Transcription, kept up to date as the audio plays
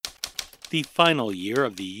The final year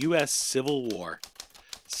of the U.S. Civil War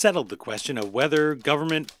settled the question of whether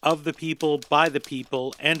government of the people, by the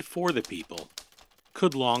people, and for the people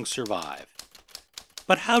could long survive.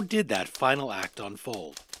 But how did that final act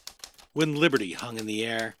unfold? When liberty hung in the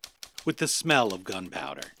air, with the smell of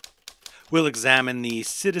gunpowder. We'll examine the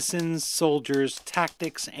citizens, soldiers,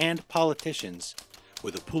 tactics, and politicians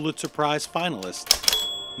with a Pulitzer Prize finalist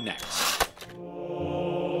next.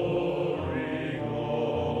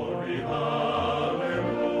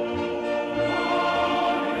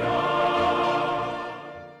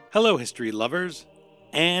 Hello, history lovers,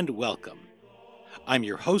 and welcome. I'm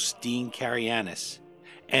your host, Dean Karayanis,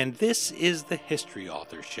 and this is the History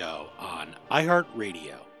Author Show on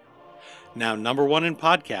iHeartRadio. Now number one in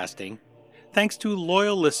podcasting, thanks to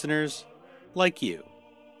loyal listeners like you.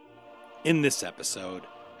 In this episode,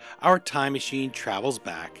 our time machine travels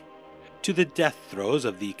back to the death throes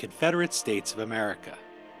of the Confederate States of America.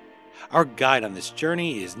 Our guide on this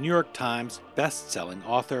journey is New York Times best-selling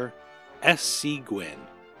author S.C. Gwynne,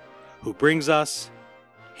 who brings us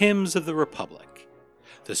Hymns of the Republic,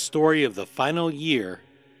 the story of the final year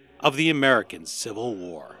of the American Civil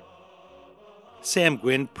War. Sam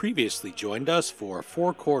Gwynne previously joined us for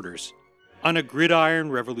 4 quarters on A Gridiron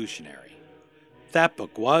Revolutionary. That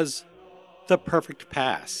book was The Perfect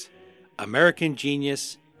Pass, American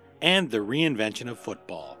Genius, and the Reinvention of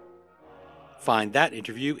Football. Find that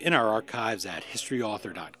interview in our archives at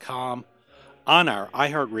historyauthor.com, on our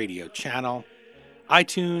iHeartRadio channel,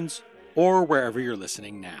 iTunes, or wherever you're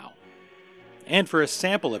listening now. And for a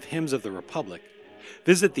sample of Hymns of the Republic,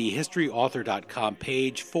 visit the historyauthor.com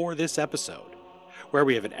page for this episode, where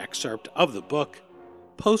we have an excerpt of the book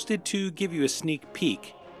posted to give you a sneak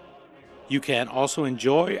peek. You can also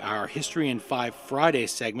enjoy our History in 5 Friday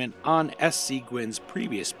segment on S.C. Gwynne's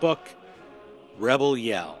previous book, Rebel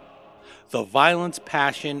Yell, The Violence,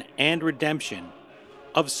 Passion, and Redemption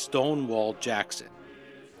of Stonewall Jackson,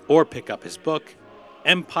 or pick up his book,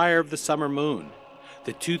 Empire of the Summer Moon,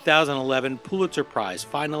 the 2011 Pulitzer Prize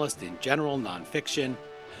finalist in general nonfiction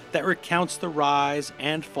that recounts the rise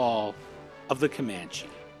and fall of the Comanche.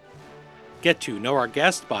 Get to know our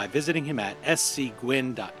guest by visiting him at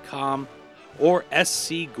scgwynne.com or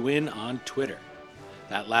scgwynne on Twitter.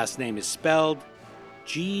 That last name is spelled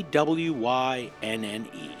Gwynne.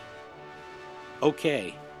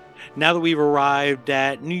 Okay, now that we've arrived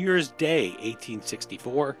at New Year's Day,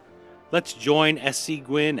 1864, let's join S.C.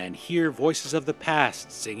 Gwynne and hear voices of the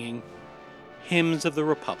past singing Hymns of the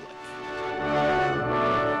Republic.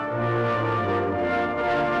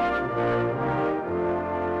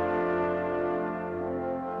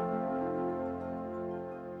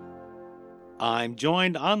 I'm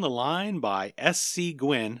joined on the line by S.C.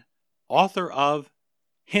 Gwynne, author of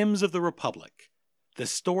Hymns of the Republic, the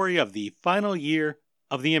story of the final year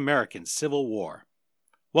of the American Civil War.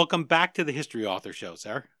 Welcome back to the History Author Show,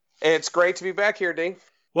 sir. It's great to be back here, Dean.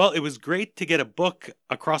 Well, it was great to get a book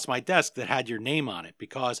across my desk that had your name on it,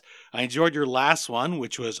 because I enjoyed your last one,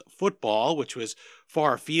 which was football, which was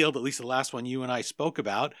far afield, at least the last one you and I spoke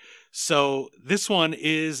about. So this one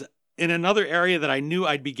is in another area that I knew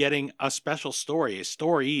I'd be getting a special story,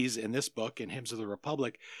 stories in this book, in Hymns of the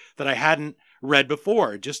Republic, that I hadn't read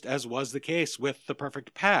before, just as was the case with The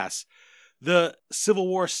Perfect Pass. The Civil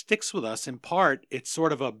War sticks with us in part. It's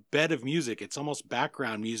sort of a bed of music. It's almost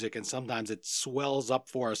background music, and sometimes it swells up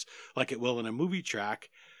for us like it will in a movie track.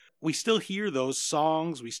 We still hear those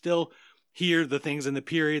songs. We still hear the things in the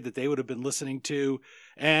period that they would have been listening to,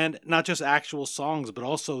 and not just actual songs, but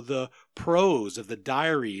also the prose of the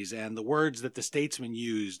diaries and the words that the statesmen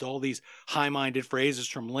used, all these high-minded phrases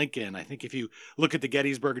from Lincoln. I think if you look at the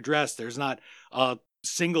Gettysburg Address, there's not a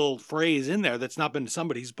single phrase in there that's not been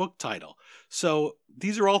somebody's book title. So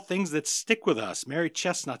these are all things that stick with us. Mary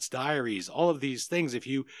Chestnut's diaries, all of these things. If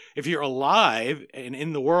you're alive and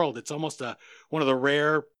in the world, it's almost one of the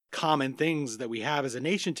rare common things that we have as a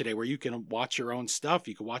nation today, where you can watch your own stuff,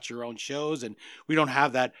 you can watch your own shows, and we don't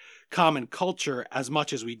have that common culture as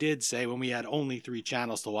much as we did, say, when we had only 3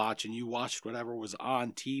 channels to watch and you watched whatever was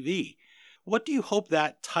on TV. What do you hope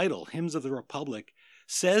that title, Hymns of the Republic,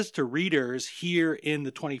 says to readers here in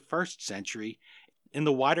the 21st century in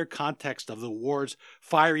the wider context of the war's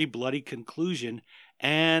fiery, bloody conclusion,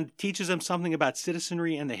 and teaches them something about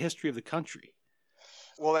citizenry and the history of the country?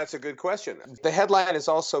 Well, that's a good question. The headline is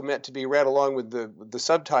also meant to be read along with the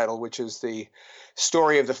subtitle, which is the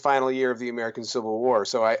story of the final year of the American Civil War.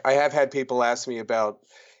 So I have had people ask me about,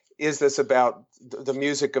 is this about the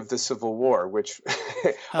music of the Civil War, which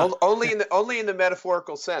only in the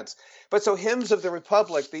metaphorical sense. But so Hymns of the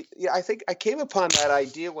Republic, I think I came upon that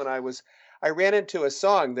idea when I was I ran into a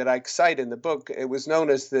song that I cite in the book. It was known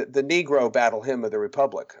as the Negro Battle Hymn of the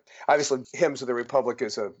Republic. Obviously, Hymns of the Republic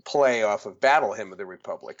is a play off of Battle Hymn of the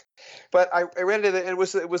Republic. But I read it, it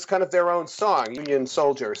was kind of their own song, Union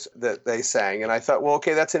soldiers that they sang. And I thought, well,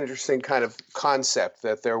 okay, that's an interesting kind of concept,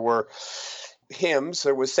 that there were hymns.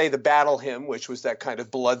 There was, say, the Battle Hymn, which was that kind of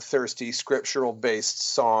bloodthirsty, scriptural-based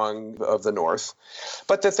song of the North,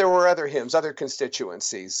 but that there were other hymns, other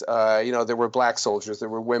constituencies. There were black soldiers, there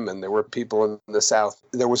were women, there were people in the South.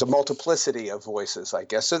 There was a multiplicity of voices, I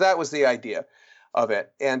guess. So that was the idea of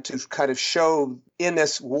it, and to kind of show in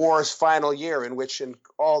this war's final year, in which in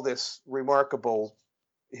all this remarkable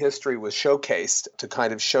history was showcased, to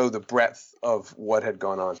kind of show the breadth of what had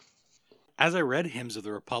gone on. As I read Hymns of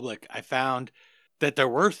the Republic, I found that there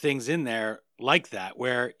were things in there like that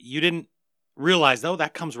where you didn't realize, oh,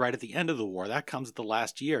 that comes right at the end of the war. That comes at the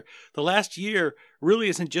last year. The last year really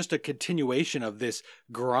isn't just a continuation of this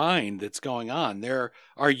grind that's going on. There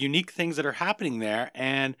are unique things that are happening there.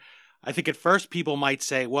 And I think at first people might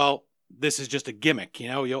say, well, this is just a gimmick,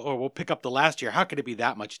 or we'll pick up the last year. How could it be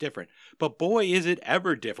that much different? But boy, is it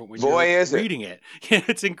ever different when you're reading it.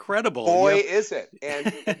 It's incredible. Boy, is it.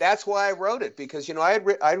 And that's why I wrote it, because, I'd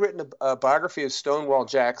written a biography of Stonewall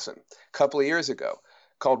Jackson a couple of years ago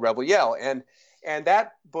called Rebel Yell. And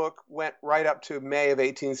that book went right up to May of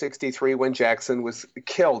 1863 when Jackson was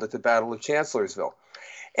killed at the Battle of Chancellorsville.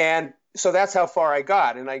 And so that's how far I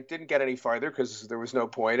got. And I didn't get any farther because there was no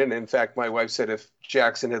point. And in fact, my wife said if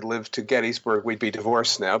Jackson had lived to Gettysburg, we'd be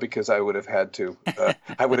divorced now, because I would have had to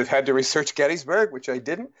research Gettysburg, which I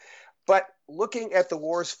didn't. But looking at the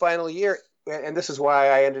war's final year, and this is why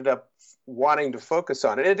I ended up wanting to focus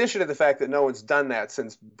on it, in addition to the fact that no one's done that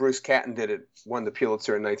since Bruce Catton won the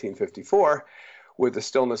Pulitzer in 1954 with The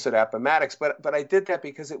Stillness at Appomattox. But I did that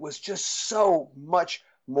because it was just so much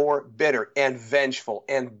more bitter and vengeful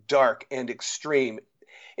and dark and extreme.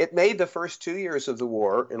 It made the first 2 years of the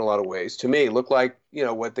war, in a lot of ways, to me, look like,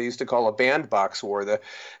 what they used to call a bandbox war, the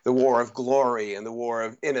war of glory and the war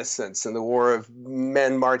of innocence and the war of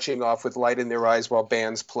men marching off with light in their eyes while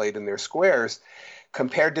bands played in their squares,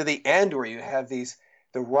 compared to the end where you have the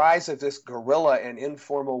rise of this guerrilla and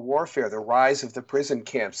informal warfare, the rise of the prison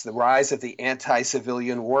camps, the rise of the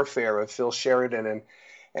anti-civilian warfare of Phil Sheridan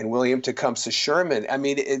and William Tecumseh Sherman. I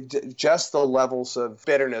mean, just the levels of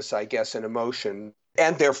bitterness, I guess, and emotion.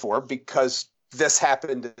 And therefore, because this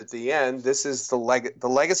happened at the end, this is the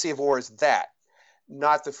legacy of war is that,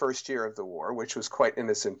 not the first year of the war, which was quite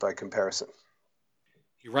innocent by comparison.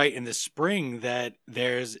 You're right. In the spring, that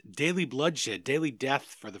there's daily bloodshed, daily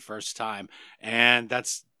death for the first time. And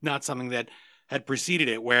that's not something that had preceded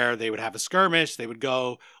it, where they would have a skirmish, they would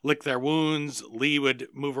go lick their wounds, Lee would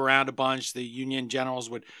move around a bunch, the Union generals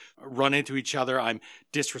would run into each other. I'm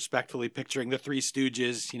disrespectfully picturing the Three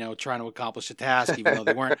Stooges, trying to accomplish a task, even though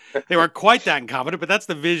they weren't quite that incompetent. But that's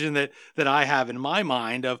the vision that I have in my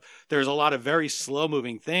mind of, there's a lot of very slow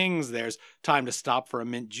moving things. There's time to stop for a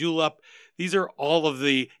mint julep. These are all of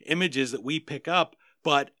the images that we pick up.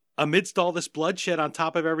 But amidst all this bloodshed, on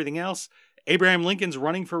top of everything else, Abraham Lincoln's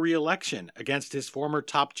running for re-election against his former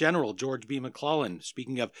top general, George B. McClellan.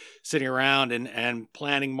 Speaking of sitting around and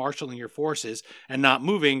planning, marshaling your forces and not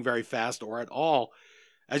moving very fast or at all.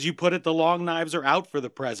 As you put it, the long knives are out for the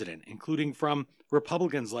president, including from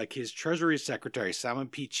Republicans like his Treasury Secretary, Salmon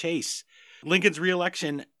P. Chase. Lincoln's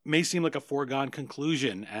re-election may seem like a foregone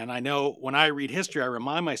conclusion. And I know when I read history, I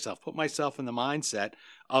remind myself, put myself in the mindset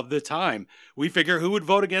of the time. We figure who would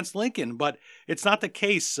vote against Lincoln, but it's not the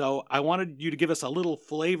case. So I wanted you to give us a little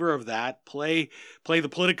flavor of that. Play the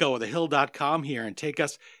Politico or the Hill.com here and take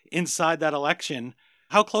us inside that election.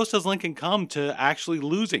 How close does Lincoln come to actually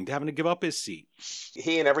losing, to having to give up his seat?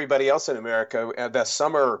 He and everybody else in America the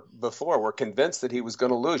summer before were convinced that he was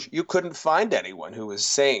going to lose. You couldn't find anyone who was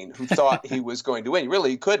sane who thought he was going to win.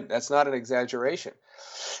 Really, you couldn't. That's not an exaggeration.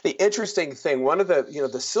 The interesting thing,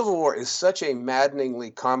 the Civil War is such a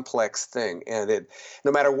maddeningly complex thing, and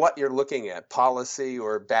no matter what you're looking at, policy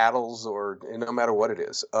or battles or no matter what it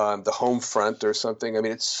is, the home front or something, I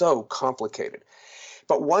mean, it's so complicated.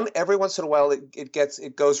 But every once in a while,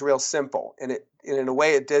 it goes real simple, and in a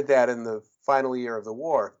way, it did that in the final year of the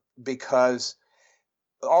war, because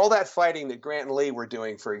all that fighting that Grant and Lee were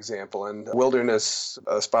doing, for example, in Wilderness,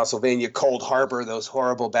 Spotsylvania, Cold Harbor, those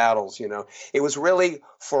horrible battles, it was really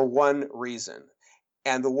for one reason.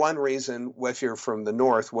 And the one reason, if you're from the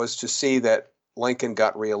North, was to see that Lincoln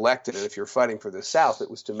got reelected. And if you're fighting for the South,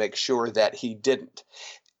 it was to make sure that he didn't.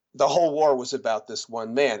 The whole war was about this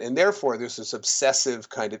one man. And therefore, there's this obsessive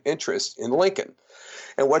kind of interest in Lincoln.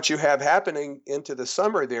 And what you have happening into the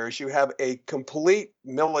summer there is you have a complete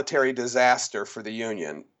military disaster for the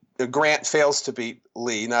Union. Grant fails to beat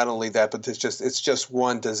Lee. Not only that, but it's just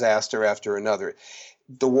one disaster after another.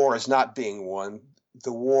 The war is not being won.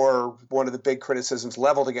 The war, one of the big criticisms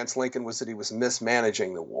leveled against Lincoln was that he was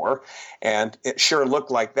mismanaging the war. And it sure looked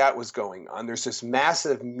like that was going on. There's this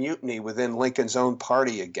massive mutiny within Lincoln's own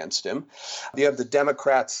party against him. You have the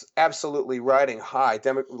Democrats absolutely riding high.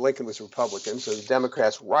 Lincoln was Republican, so the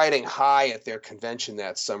Democrats riding high at their convention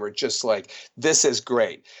that summer, just like, this is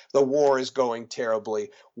great. The war is going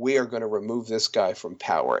terribly. We are going to remove this guy from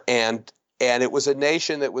power. And it was a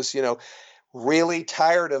nation that was, really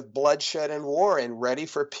tired of bloodshed and war and ready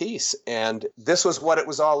for peace. And this was what it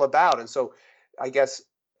was all about. And so I guess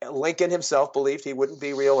Lincoln himself believed he wouldn't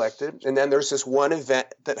be reelected. And then there's this one event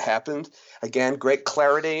that happened. Again, great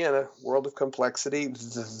clarity in a world of complexity.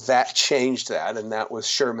 That changed that. And that was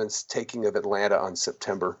Sherman's taking of Atlanta on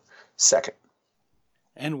September 2nd.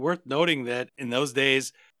 And worth noting that in those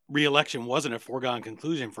days, re-election wasn't a foregone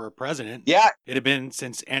conclusion for a president. Yeah. It had been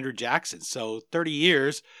since Andrew Jackson. So 30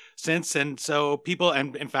 years since. And so people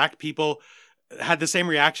had the same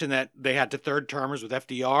reaction that they had to third termers with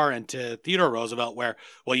FDR and to Theodore Roosevelt, where,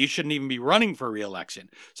 well, you shouldn't even be running for re-election.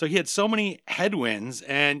 So he had so many headwinds,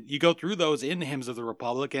 and you go through those in Hymns of the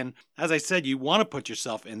Republic. And as I said, you want to put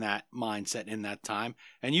yourself in that mindset in that time,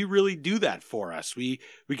 and you really do that for us. We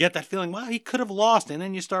get that feeling, well, he could have lost, and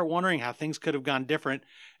then you start wondering how things could have gone different.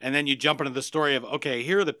 And then you jump into the story of, okay,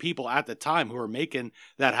 here are the people at the time who are making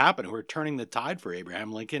that happen, who are turning the tide for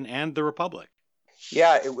Abraham Lincoln and the Republic.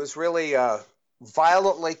 Yeah, it was really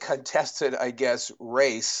violently contested, I guess,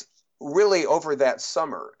 race really over that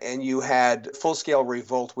summer. And you had full-scale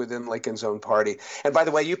revolt within Lincoln's own party. And by the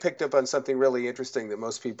way, you picked up on something really interesting that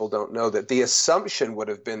most people don't know, that the assumption would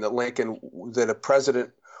have been that a president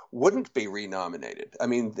wouldn't be renominated. I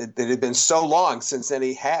mean, it had been so long since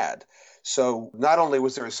any had. So not only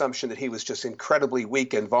was there assumption that he was just incredibly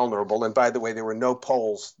weak and vulnerable, and by the way, there were no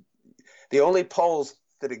polls. The only polls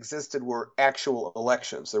that existed were actual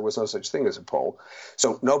elections. There was no such thing as a poll.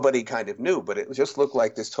 So nobody kind of knew, but it just looked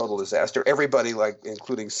like this total disaster. Everybody,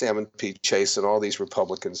 including Salmon P. Chase and all these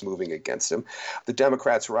Republicans moving against him. The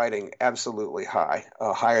Democrats riding absolutely high,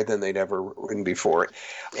 higher than they'd ever ridden before.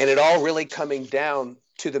 And it all really coming down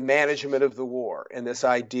to the management of the war and this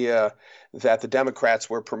idea that the Democrats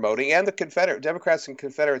were promoting, and the Democrats and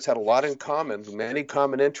Confederates had a lot in common, many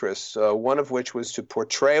common interests, one of which was to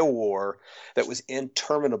portray a war that was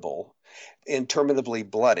interminably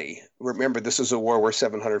bloody. Remember, this is a war where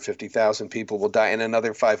 750,000 people will die, and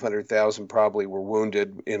another 500,000 probably were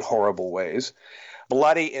wounded in horrible ways.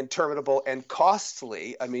 Bloody, interminable, and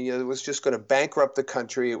costly. I mean, it was just going to bankrupt the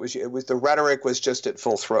country. It was the rhetoric was just at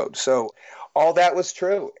full throat. So all that was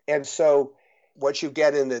true. And so what you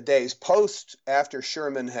get in the days post, after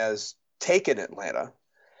Sherman has taken Atlanta,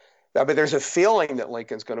 I mean, there's a feeling that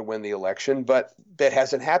Lincoln's going to win the election, but that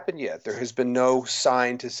hasn't happened yet. There has been no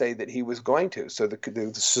sign to say that he was going to. So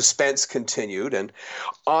the suspense continued, and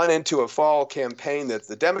on into a fall campaign that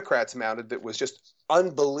the Democrats mounted that was just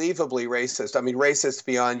unbelievably racist. I mean, racist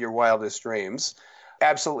beyond your wildest dreams.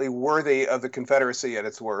 Absolutely worthy of the Confederacy at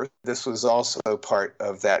its worst. This was also part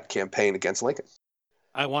of that campaign against Lincoln.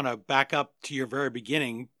 I want to back up to your very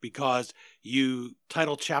beginning because you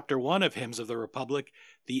titled Chapter 1 of Hymns of the Republic,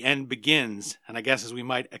 The End Begins. And I guess as we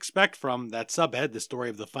might expect from that subhead, the story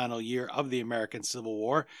of the final year of the American Civil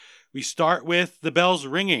War, we start with the bells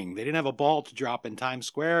ringing. They didn't have a ball to drop in Times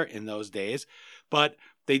Square in those days, but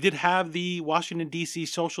they did have the Washington, D.C.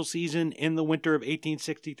 social season in the winter of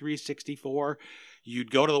 1863-64.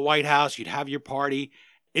 You'd go to the White House, you'd have your party.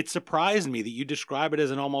 It surprised me that you describe it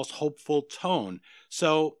as an almost hopeful tone.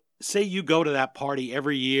 So say you go to that party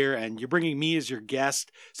every year and you're bringing me as your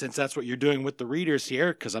guest, since that's what you're doing with the readers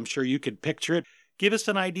here, because I'm sure you could picture it. Give us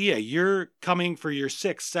an idea. You're coming for your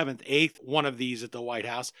 6th, 7th, 8th, one of these at the White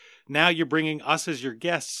House. Now you're bringing us as your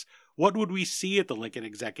guests. What would we see at the Lincoln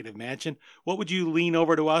Executive Mansion? What would you lean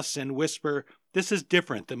over to us and whisper, this is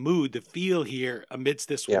different. The mood, the feel here amidst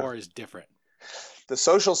this war is different. The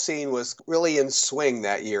social scene was really in swing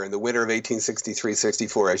that year in the winter of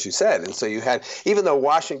 1863-64, as you said. And so you had, even though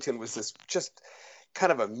Washington was this just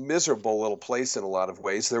kind of a miserable little place in a lot of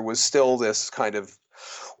ways, there was still this kind of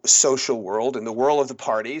social world and the world of the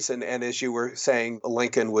parties. And as you were saying,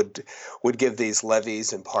 Lincoln would give these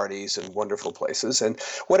levees and parties and wonderful places. And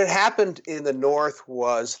what had happened in the North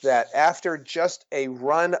was that after just a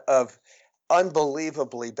run of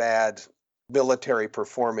unbelievably bad military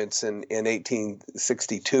performance in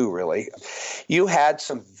 1862, really, you had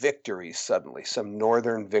some victories suddenly, some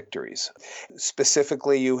northern victories.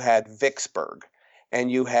 Specifically, you had Vicksburg.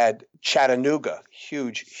 and you had Chattanooga,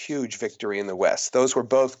 huge victory in the West. Those were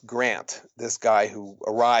both Grant, this guy who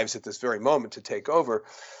arrives at this very moment to take over,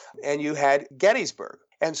 and you had Gettysburg.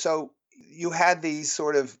 And so you had these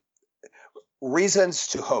sort of reasons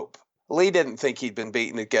to hope. Lee didn't think he'd been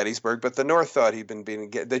beaten at Gettysburg, but the North thought he'd been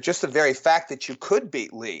beaten. Just the very fact that you could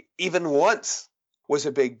beat Lee, even once, was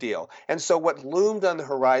a big deal. And so what loomed on the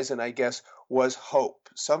horizon, I guess, was hope,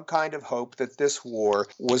 some kind of hope that this war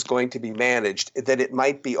was going to be managed, that it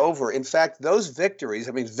might be over. In fact, those victories,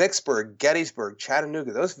 I mean, Vicksburg, Gettysburg,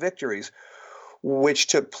 Chattanooga, those victories, which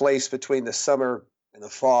took place between the summer and the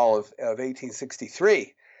fall of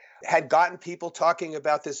 1863, had gotten people talking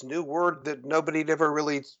about this new word that nobody had ever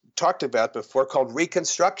really talked about before called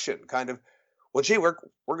Reconstruction. Kind of, well, gee, we're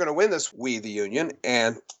going to win this, we, the Union,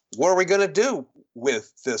 and what are we going to do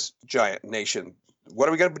with this giant nation? What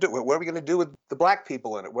are we going to do? What are we going to do with the black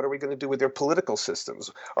people in it? What are we going to do with their political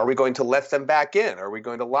systems? Are we going to let them back in? Are we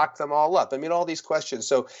going to lock them all up? I mean, all these questions.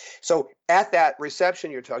 So at that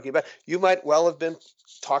reception you're talking about, you might well have been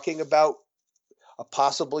talking about a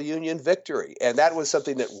possible Union victory. And that was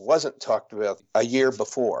something that wasn't talked about a year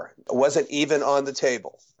before. It wasn't even on the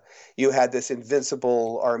table. You had this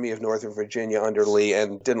invincible Army of Northern Virginia under Lee,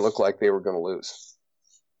 and didn't look like they were going to lose.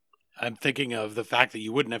 I'm thinking of the fact that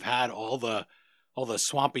you wouldn't have had all the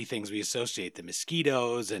swampy things we associate, the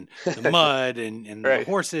mosquitoes and the mud and Right. the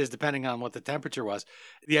horses, depending on what the temperature was.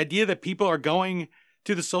 The idea that people are going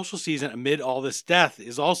to the social season amid all this death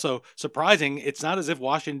is also surprising. It's not as if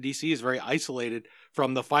Washington, D.C. is very isolated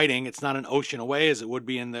from the fighting. It's not an ocean away as it would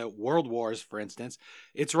be in the world wars, for instance.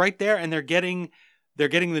 It's right there, and they're getting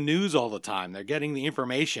the news all the time. They're getting the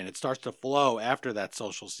information. It starts to flow after that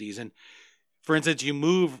social season. For instance, you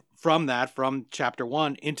move from chapter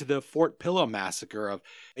 1 into the Fort Pillow massacre of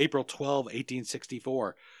April 12,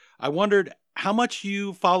 1864. I wondered how much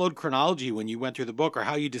you followed chronology when you went through the book, or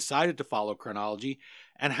how you decided to follow chronology,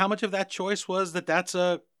 and how much of that choice was that that's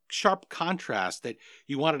a sharp contrast, that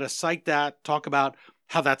you wanted to cite that, talk about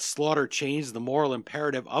how that slaughter changed the moral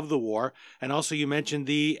imperative of the war. And also you mentioned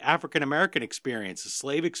the African-American experience, the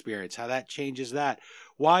slave experience, how that changes that.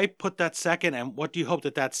 Why put that second, and what do you hope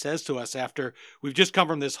that that says to us after we've just come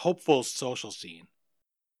from this hopeful social scene?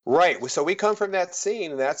 Right. So we come from that scene,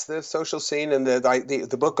 and that's the social scene. And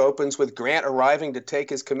the book opens with Grant arriving to take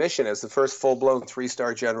his commission as the first full-blown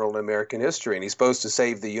three-star general in American history, and he's supposed to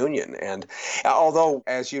save the Union. And although,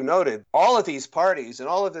 as you noted, all of these parties and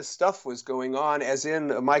all of this stuff was going on, as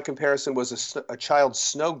in my comparison was a child's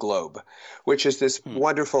snow globe, which is this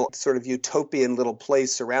wonderful sort of utopian little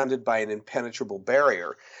place surrounded by an impenetrable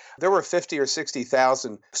barrier. There were 50 or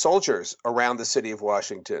 60,000 soldiers around the city of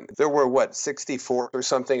Washington. There were, 64 or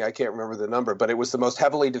something? I can't remember the number, but it was the most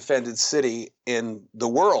heavily defended city in the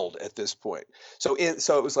world at this point. So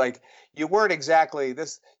it was like, you weren't exactly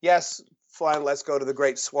this, yes, fine, let's go to the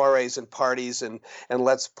great soirees and parties and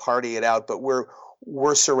let's party it out, but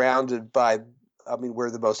we're surrounded by, we're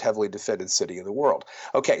the most heavily defended city in the world.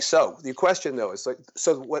 Okay, so the question, though, is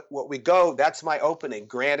what we go, that's my opening.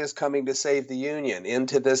 Grant is coming to save the Union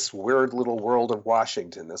into this weird little world of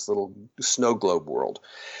Washington, this little snow globe world.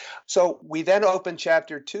 So we then open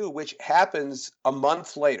chapter 2, which happens a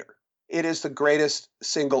month later. It is the greatest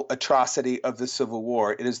single atrocity of the Civil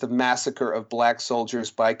War. It is the massacre of black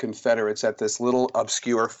soldiers by Confederates at this little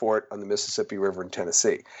obscure fort on the Mississippi River in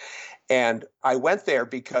Tennessee. And I went there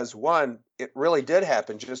because, one, it really did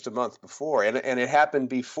happen just a month before, and it happened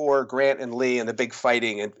before Grant and Lee and the big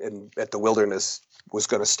fighting at the Wilderness was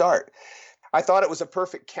going to start. I thought it was a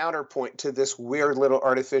perfect counterpoint to this weird little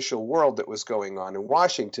artificial world that was going on in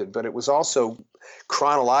Washington, but it was also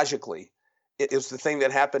chronologically, it was the thing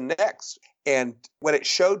that happened next. And what it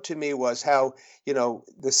showed to me was how,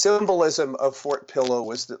 the symbolism of Fort Pillow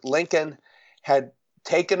was that Lincoln had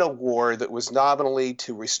taken a war that was nominally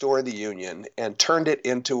to restore the Union and turned it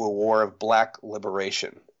into a war of black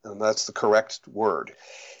liberation. And that's the correct word.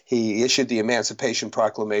 He issued the Emancipation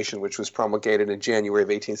Proclamation, which was promulgated in January of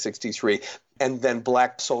 1863. And then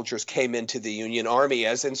black soldiers came into the Union Army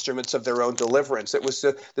as instruments of their own deliverance. It was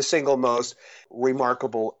the single most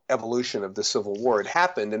remarkable evolution of the Civil War. It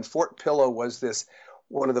happened, and Fort Pillow was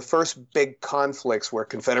one of the first big conflicts where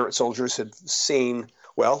Confederate soldiers had seen,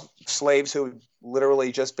 slaves who had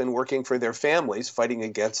literally just been working for their families fighting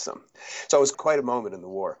against them. So it was quite a moment in the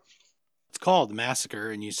war. It's called massacre,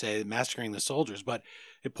 and you say massacring the soldiers, but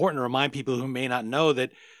important to remind people who may not know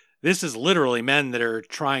that this is literally men that are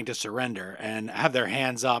trying to surrender and have their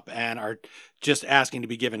hands up and are just asking to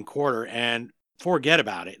be given quarter and forget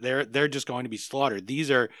about it. They're just going to be slaughtered.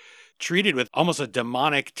 These are treated with almost a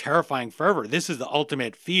demonic, terrifying fervor. This is the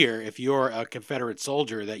ultimate fear if you're a Confederate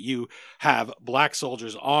soldier, that you have black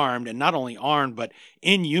soldiers armed, and not only armed, but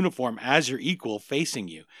in uniform as your equal facing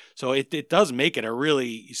you. So it does make it a really,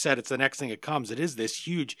 you said it's the next thing that comes. It is this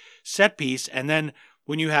huge set piece. And then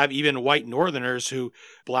when you have even white Northerners who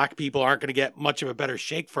black people aren't going to get much of a better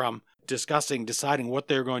shake from, deciding what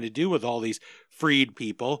they're going to do with all these freed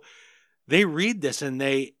people, they read this and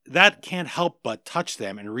that can't help but touch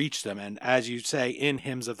them and reach them. And as you say in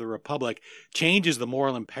Hymns of the Republic, changes the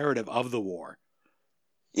moral imperative of the war.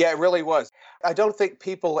 Yeah, it really was. I don't think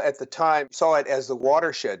people at the time saw it as the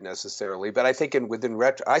watershed necessarily, but I think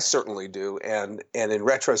I certainly do. And in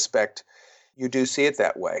retrospect, you do see it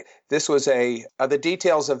that way. This was the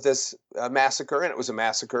details of this massacre, and it was a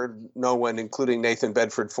massacre. No one, including Nathan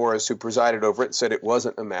Bedford Forrest, who presided over it, said it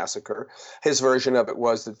wasn't a massacre. His version of it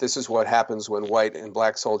was that this is what happens when white and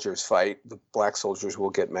black soldiers fight. The black soldiers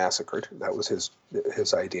will get massacred. That was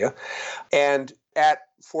his idea. And at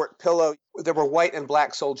Fort Pillow, there were white and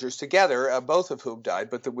black soldiers together, both of whom died.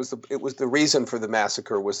 But it was the reason for the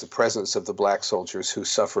massacre was the presence of the black soldiers who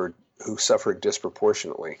suffered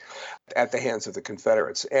disproportionately at the hands of the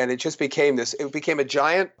Confederates. And it just became a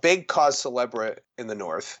giant, big cause célèbre in the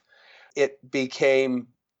North. It became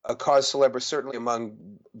a cause célèbre certainly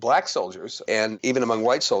among black soldiers, and even among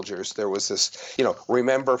white soldiers. There was this,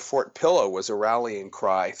 remember Fort Pillow was a rallying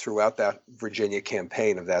cry throughout that Virginia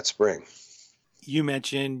campaign of that spring. You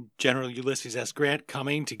mentioned General Ulysses S. Grant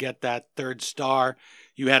coming to get that third star.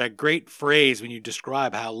 You had a great phrase when you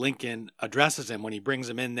describe how Lincoln addresses him when he brings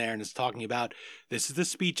him in there and is talking about, this is the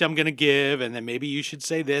speech I'm going to give, and then maybe you should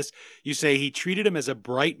say this. You say he treated him as a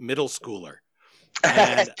bright middle schooler.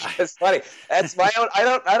 And it's funny. That's my own.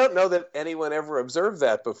 I don't know that anyone ever observed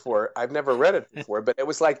that before. I've never read it before, but it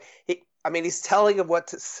was like he's telling him what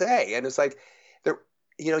to say, and it's like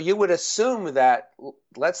you would assume that,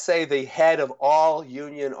 let's say, the head of all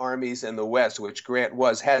Union armies in the West, which Grant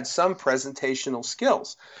was, had some presentational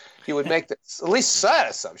skills. He would make at least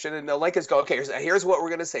that assumption, and the Lincolns go, okay, here's what we're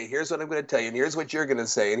going to say, here's what I'm going to tell you, and here's what you're going to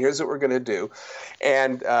say, and here's what we're going to do.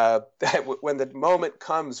 And when the moment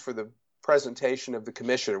comes for the presentation of the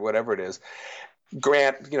commission or whatever it is,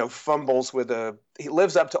 Grant, fumbles he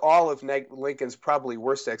lives up to all of Lincoln's probably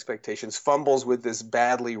worst expectations, fumbles with this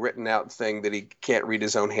badly written out thing that he can't read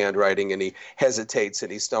his own handwriting, and he hesitates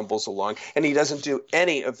and he stumbles along, and he doesn't do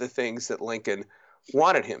any of the things that Lincoln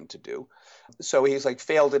wanted him to do. So he's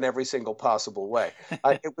failed in every single possible way.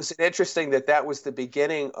 It was interesting that was the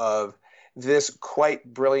beginning of this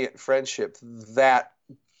quite brilliant friendship that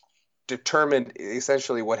determined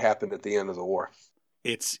essentially what happened at the end of the war.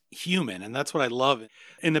 It's human, and that's what I love.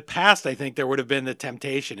 In the past, I think there would have been the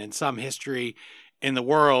temptation in some history in the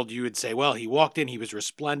world. You would say, well, he walked in, he was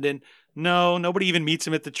resplendent. No, nobody even meets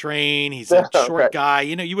him at the train. He's a short guy.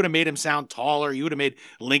 You would have made him sound taller. You would have made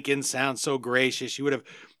Lincoln sound so gracious. You would have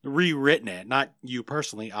rewritten it. Not you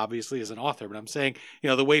personally, obviously, as an author, but I'm saying,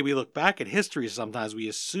 the way we look back at history, sometimes we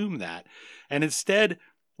assume that. And instead,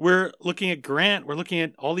 we're looking at Grant. We're looking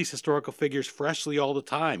at all these historical figures freshly all the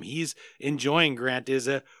time. He's enjoying Grant is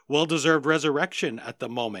a well-deserved resurrection at the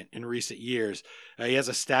moment in recent years. He has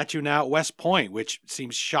a statue now at West Point, which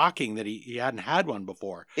seems shocking that he hadn't had one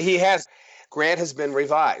before. He has. Grant has been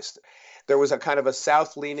revised. There was a kind of a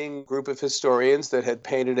south-leaning group of historians that had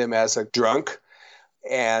painted him as a drunk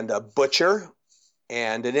and a butcher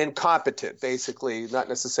and an incompetent, basically, not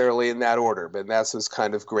necessarily in that order, but that's was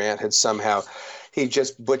kind of Grant had somehow, he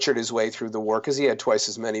just butchered his way through the war because he had twice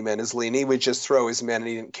as many men as Lee. He would just throw his men and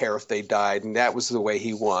he didn't care if they died, and that was the way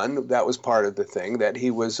he won. That was part of the thing, that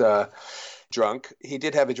he was drunk. He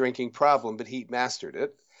did have a drinking problem, but he mastered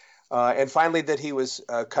it. And finally, that he was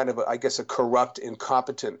kind of, a corrupt,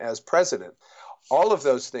 incompetent as president. All of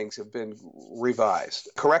those things have been revised,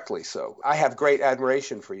 correctly so. I have great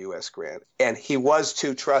admiration for U.S. Grant, and he was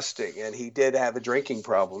too trusting, and he did have a drinking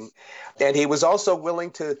problem, and he was also willing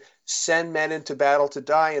to send men into battle to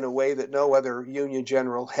die in a way that no other Union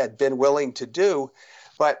general had been willing to do.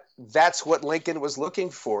 But that's what Lincoln was looking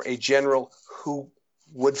for, a general who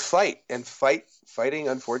would fight, and fighting,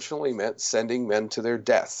 unfortunately, meant sending men to their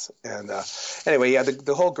deaths. And anyway, yeah,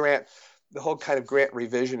 the whole kind of Grant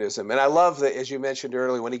revisionism. And I love that, as you mentioned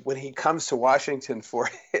earlier, when he comes to Washington for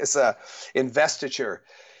his investiture,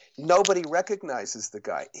 nobody recognizes the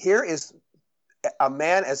guy. Here is A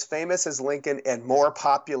man as famous as Lincoln and more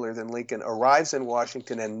popular than Lincoln arrives in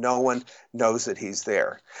Washington, and no one knows that he's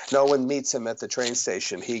there. No one meets him at the train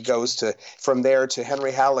station. He goes from there to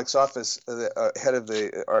Henry Halleck's office, head of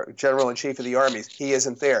the General-in-Chief of the Army. He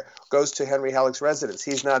isn't there. Goes to Henry Halleck's residence.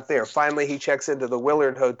 He's not there. Finally, he checks into the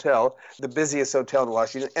Willard Hotel, the busiest hotel in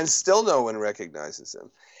Washington, and still no one recognizes him.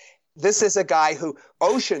 This is a guy who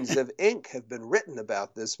oceans of ink have been written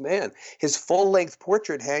about this man. His full-length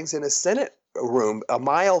portrait hangs in a Senate room a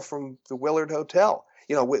mile from the Willard Hotel,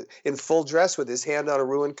 in full dress with his hand on a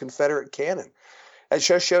ruined Confederate cannon. It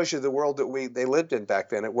just shows you the world that they lived in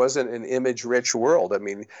back then. It wasn't an image-rich world. I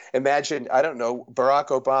mean, imagine, I don't know, Barack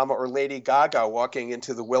Obama or Lady Gaga walking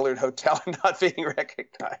into the Willard Hotel and not being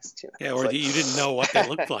recognized. Yeah, or you didn't know what they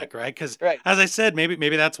looked like, right? Because, right. As I said,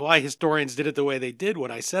 maybe that's why historians did it the way they did, what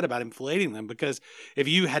I said about inflating them. Because if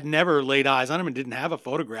you had never laid eyes on him and didn't have a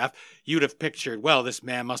photograph, you'd have pictured, well, this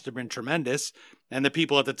man must have been tremendous. And the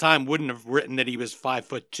people at the time wouldn't have written that he was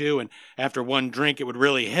 5'2", and after one drink it would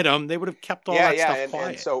really hit him. They would have kept all that stuff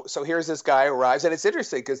quiet. And so here's this guy arrives, and it's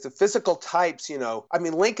interesting because the physical types,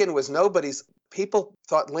 Lincoln was nobody's. People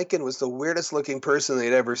thought Lincoln was the weirdest looking person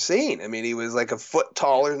they'd ever seen. I mean, he was like a foot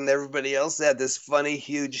taller than everybody else. He had this funny,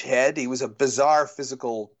 huge head. He was a bizarre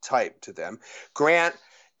physical type to them. Grant,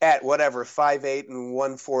 at 5'8" and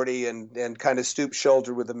 140 and kind of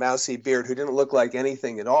stoop-shouldered with a mousy beard, who didn't look like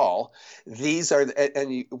anything at all. These are,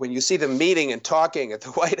 when you see them meeting and talking at the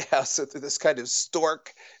White House, so this kind of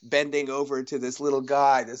stork bending over to this little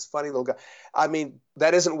guy, this funny little guy. I mean,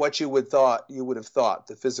 that isn't what you would have thought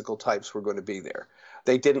the physical types were going to be there.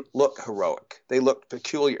 They didn't look heroic. They looked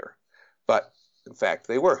peculiar, but in fact,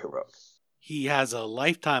 they were heroic. He has a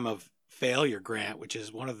lifetime of failure, Grant, which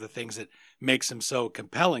is one of the things that makes him so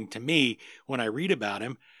compelling to me when I read about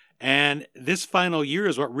him. And this final year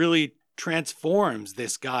is what really transforms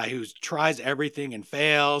this guy who tries everything and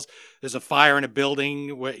fails. There's a fire in a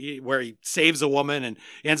building where he saves a woman and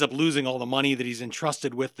ends up losing all the money that he's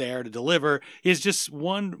entrusted with there to deliver. He's just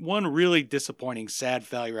one really disappointing, sad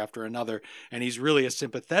failure after another. And he's really a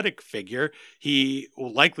sympathetic figure. He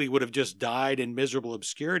likely would have just died in miserable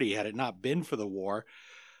obscurity had it not been for the war.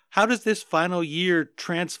 How does this final year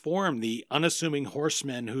transform the unassuming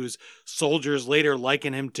horseman whose soldiers later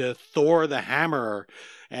liken him to Thor the Hammerer,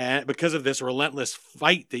 and because of this relentless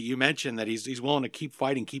fight that you mentioned, that he's willing to keep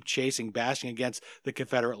fighting, keep chasing, bashing against the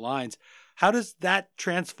Confederate lines? How does that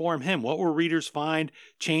transform him? What will readers find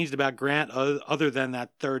changed about Grant other than that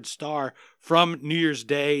third star from New Year's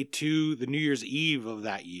Day to the New Year's Eve of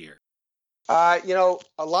that year?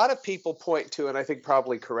 A lot of people point to, and I think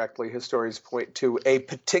probably correctly, historians point to a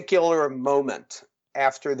particular moment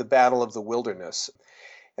after the Battle of the Wilderness.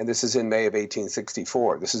 And this is in May of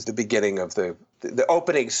 1864. This is the beginning of the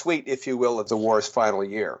opening suite, if you will, of the war's final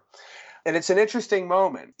year. And it's an interesting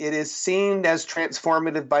moment. It is seen as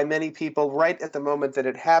transformative by many people right at the moment that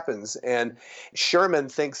it happens. And Sherman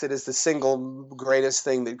thinks it is the single greatest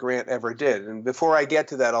thing that Grant ever did. And before I get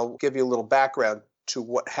to that, I'll give you a little background to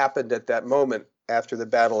what happened at that moment after the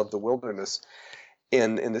Battle of the Wilderness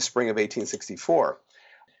in the spring of 1864.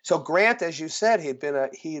 So Grant, as you said,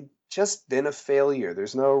 he had just been a failure.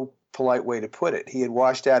 There's no polite way to put it. He had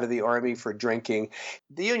washed out of the army for drinking.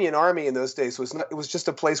 The Union Army in those days was just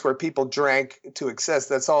a place where people drank to excess.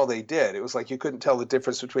 That's all they did. It was like you couldn't tell the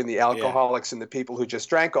difference between the alcoholics and the people who just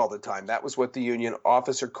drank all the time. That was what the Union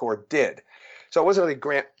officer corps did. So it wasn't really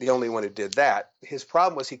Grant the only one who did that. His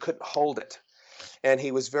problem was he couldn't hold it. And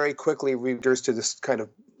he was very quickly reduced to this kind of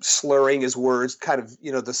slurring his words, kind of,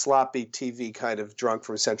 the sloppy TV kind of drunk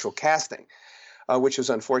from Central Casting, which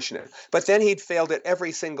was unfortunate. But then he'd failed at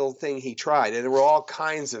every single thing he tried. And there were all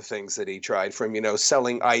kinds of things that he tried, from,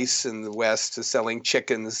 selling ice in the West to selling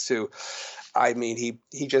chickens to,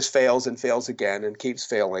 he just fails and fails again and keeps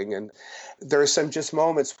failing. And there are some just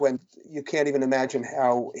moments when you can't even imagine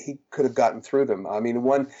how he could have gotten through them.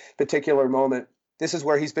 One particular moment, this is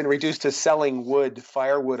where he's been reduced to selling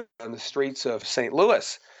firewood on the streets of St.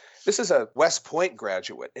 Louis. This is a West Point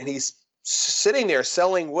graduate, and he's sitting there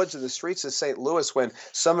selling woods in the streets of St. Louis when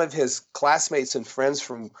some of his classmates and friends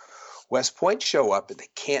from West Point show up, and they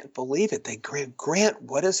can't believe it. They, Grant,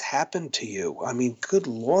 what has happened to you? Good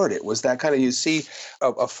Lord, it was that kind of, you see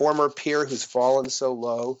a former peer who's fallen so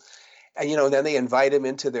low. And, then they invite him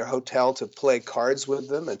into their hotel to play cards with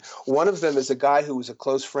them. And one of them is a guy who was a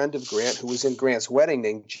close friend of Grant, who was in Grant's wedding,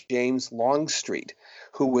 named James Longstreet,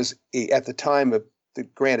 who was, at the time of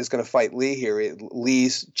Grant is going to fight Lee here,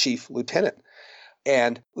 Lee's chief lieutenant.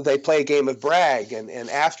 And they play a game of brag. And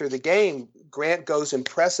after the game, Grant goes and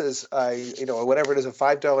presses, whatever it is, a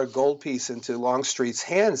 $5 gold piece into Longstreet's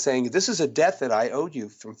hand, saying, "This is a debt that I owed you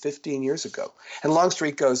from 15 years ago." And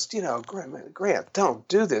Longstreet goes, Grant, don't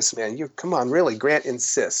do this, man. Come on, really. Grant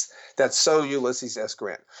insists. That's so Ulysses S.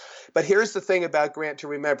 Grant. But here's the thing about Grant to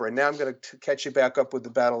remember, and now I'm going to catch you back up with the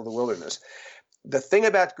Battle of the Wilderness. The thing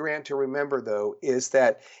about Grant to remember, though, is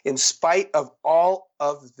that in spite of all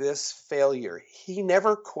of this failure, he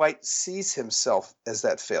never quite sees himself as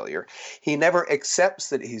that failure. He never accepts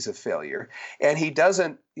that he's a failure. And he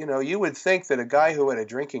doesn't, you would think that a guy who had a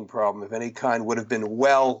drinking problem of any kind would have been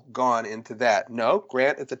well gone into that. No,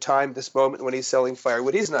 Grant, at the time, this moment when he's selling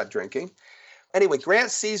firewood, he's not drinking. Anyway, Grant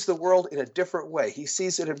sees the world in a different way. He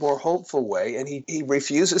sees it in a more hopeful way, and he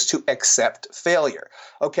refuses to accept failure.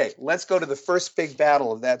 Okay, let's go to the first big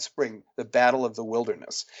battle of that spring, the Battle of the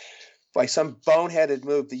Wilderness. By some boneheaded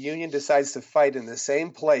move, the Union decides to fight in the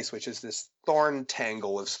same place, which is this thorn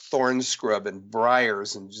tangle of thorn scrub and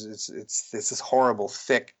briars, and it's this horrible,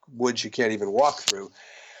 thick woods you can't even walk through,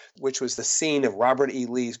 which was the scene of Robert E.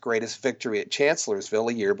 Lee's greatest victory at Chancellorsville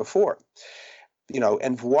a year before.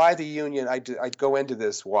 And why the Union, I'd go into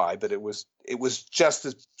this why, but it was just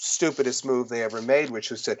the stupidest move they ever made,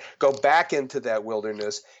 which was to go back into that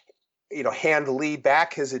wilderness, hand Lee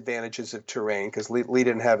back his advantages of terrain, because Lee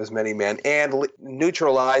didn't have as many men, and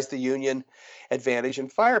neutralize the Union advantage in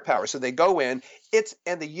firepower. So they go in,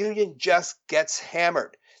 and the Union just gets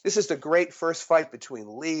hammered. This is the great first fight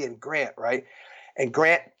between Lee and Grant, right? And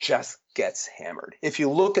Grant just gets hammered. If you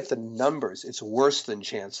look at the numbers, it's worse than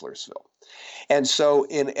Chancellorsville. And so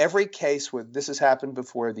in every case where this has happened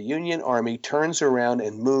before, the Union Army turns around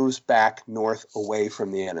and moves back north away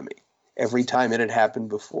from the enemy. Every time it had happened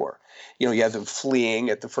before. You have them fleeing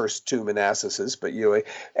at the first two Manassases, but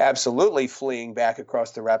absolutely fleeing back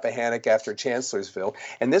across the Rappahannock after Chancellorsville.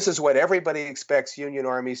 And this is what everybody expects Union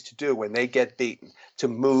armies to do when they get beaten, to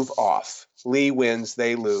move off. Lee wins,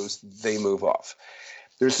 they lose, they move off.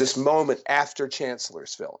 There's this moment after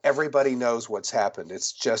Chancellorsville. Everybody knows what's happened.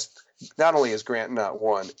 It's just, not only has Grant not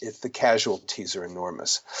won, the casualties are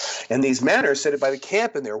enormous. And these men are sitting by the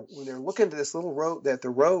camp, and they're looking to this little road,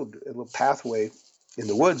 a little pathway in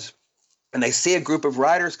the woods, and they see a group of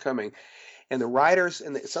riders coming. And the riders,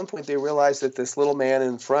 and at some point they realize that this little man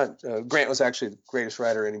in front, Grant was actually the greatest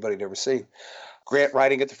rider anybody had ever seen, Grant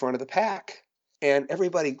riding at the front of the pack. And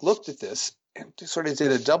everybody looked at this and sort of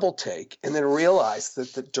did a double take, and then realized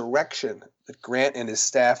that the direction that Grant and his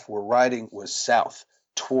staff were riding was south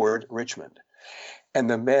toward Richmond. And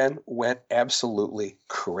the men went absolutely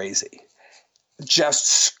crazy, just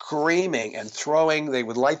screaming and throwing. They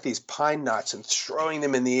would light these pine knots and throwing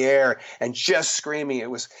them in the air and just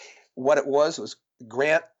screaming. What it was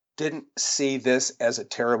Grant didn't see this as a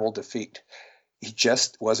terrible defeat. He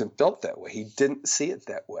just wasn't built that way. He didn't see it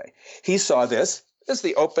that way. He saw this as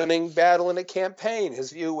the opening battle in a campaign.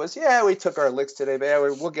 His view was, we took our licks today,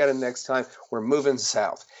 but we'll get them next time. We're moving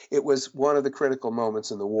south. It was one of the critical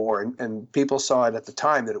moments in the war, and people saw it at the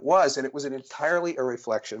time that it was, and it was entirely a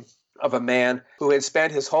reflection of a man who had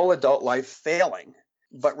spent his whole adult life failing,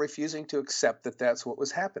 but refusing to accept that that's what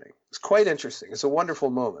was happening. It's quite interesting. It's a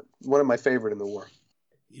wonderful moment, one of my favorite in the war.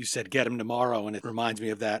 You said get him tomorrow, and it reminds me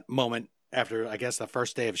of that moment after, I guess, the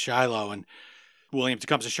first day of Shiloh, and William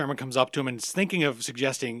Tecumseh Sherman comes up to him and is thinking of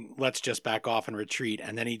suggesting, let's just back off and retreat.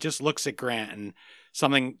 And then he just looks at Grant, and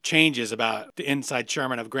something changes about the inside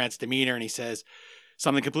Sherman of Grant's demeanor. And he says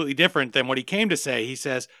something completely different than what he came to say. He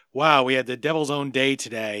says, wow, we had the devil's own day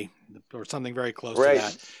today, or something very close to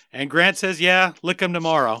that. And Grant says, yeah, lick him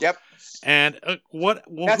tomorrow. Yep. And that's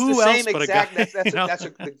who the else same but exact, a guy? That's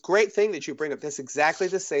the great thing that you bring up. That's exactly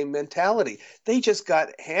the same mentality. They just got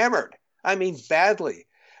hammered. I mean, badly.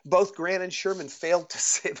 Both Grant and Sherman failed to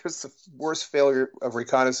see. It was the worst failure of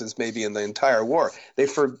reconnaissance maybe in the entire war. They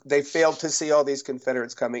failed to see all these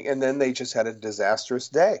Confederates coming, and then they just had a disastrous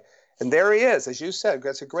day. And there he is, as you said.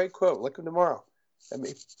 That's a great quote. Look him tomorrow. I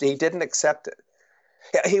mean, he didn't accept it.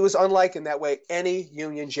 He was unlike in that way any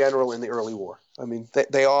Union general in the early war. I mean,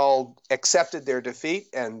 they all accepted their defeat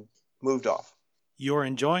and moved off. You're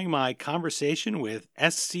enjoying my conversation with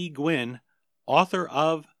S.C. Gwynne, author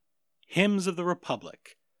of Hymns of the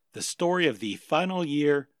Republic, the story of the final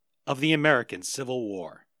year of the American Civil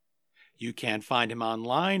War. You can find him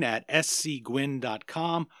online at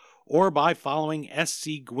scgwynne.com or by following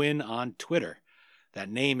S.C. Gwynne on Twitter. That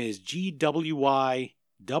name is GWYNNE.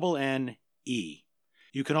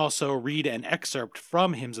 You can also read an excerpt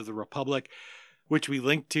from Hymns of the Republic, which we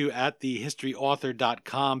link to at the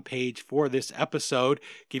historyauthor.com page for this episode,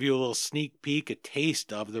 give you a little sneak peek, a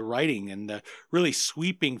taste of the writing and the really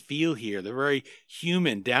sweeping feel here, the very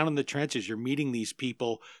human, down in the trenches, you're meeting these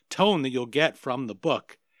people tone that you'll get from the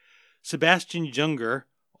book. Sebastian Junger,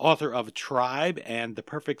 author of Tribe and The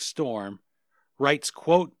Perfect Storm, writes,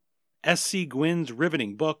 quote, S.C. Gwynne's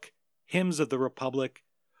riveting book, Hymns of the Republic,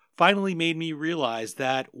 finally made me realize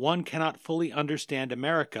that one cannot fully understand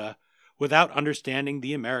America without understanding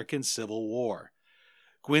the American Civil War.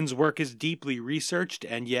 Gwynne's work is deeply researched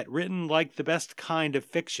and yet written like the best kind of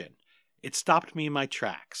fiction. It stopped me in my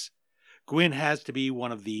tracks. Gwynne has to be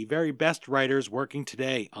one of the very best writers working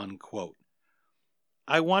today, unquote.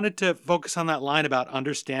 I wanted to focus on that line about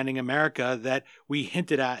understanding America that we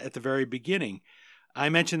hinted at the very beginning. I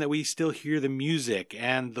mentioned that we still hear the music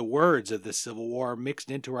and the words of the Civil War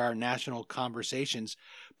mixed into our national conversations,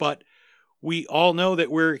 but we all know that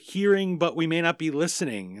we're hearing, but we may not be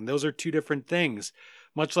listening, and those are two different things,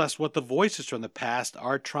 much less what the voices from the past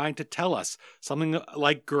are trying to tell us. Something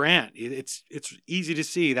like Grant, it's easy to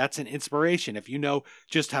see that's an inspiration if you know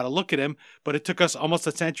just how to look at him, but it took us almost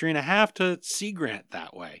a century and a half to see Grant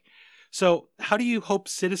that way. So how do you hope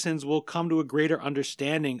citizens will come to a greater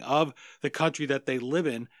understanding of the country that they live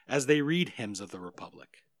in as they read Hymns of the Republic?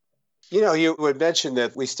 You know, you would mention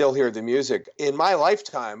that we still hear the music. In my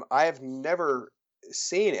lifetime, I have never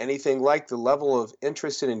seen anything like the level of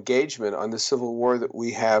interest and engagement on the Civil War that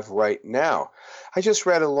we have right now. I just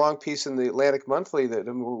read a long piece in the Atlantic Monthly that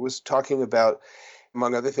was talking about,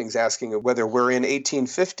 among other things, asking whether we're in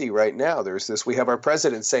 1850 right now. We have our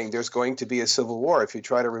president saying there's going to be a civil war if you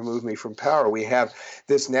try to remove me from power. We have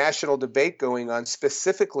this national debate going on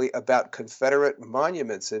specifically about Confederate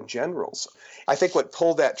monuments and generals. I think what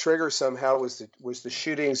pulled that trigger somehow was the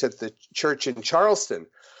shootings at the church in Charleston.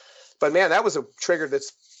 But man, that was a trigger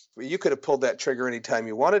you could have pulled that trigger anytime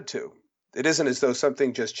you wanted to. It isn't as though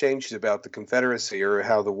something just changed about the Confederacy or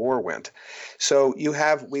how the war went. So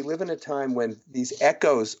we live in a time when these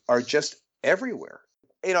echoes are just everywhere.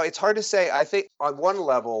 You know, it's hard to say. I think on one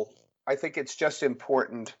level, I think it's just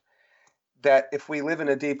important that if we live in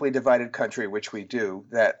a deeply divided country, which we do,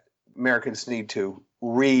 that Americans need to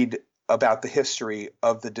read about the history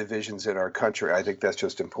of the divisions in our country. I think that's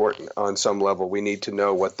just important. On some level, we need to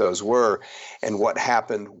know what those were and what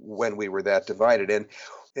happened when we were that divided.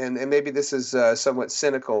 And maybe this is a somewhat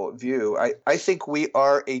cynical view. I think we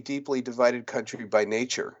are a deeply divided country by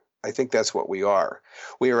nature. I think that's what we are.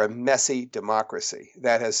 We are a messy democracy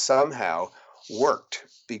that has somehow worked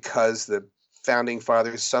because the founding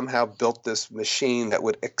fathers somehow built this machine that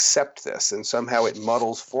would accept this, and somehow it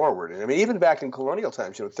muddles forward. And I mean, even back in colonial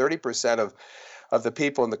times, 30% of the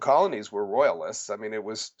people in the colonies were royalists. I mean, it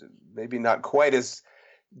was maybe not quite as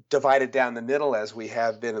divided down the middle as we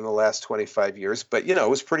have been in the last 25 years, but it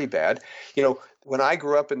was pretty bad. When I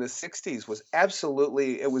grew up in the 60s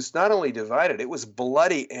it was not only divided, it was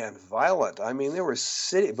bloody and violent. I mean,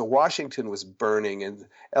 but Washington was burning, and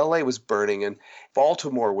LA was burning, and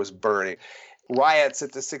Baltimore was burning. Riots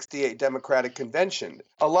at the 68 Democratic Convention,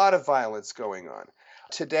 a lot of violence going on.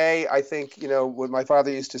 Today, I think, what my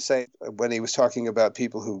father used to say when he was talking about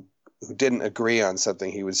people who didn't agree on something,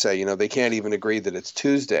 he would say, they can't even agree that it's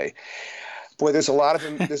Tuesday. Boy, there's a lot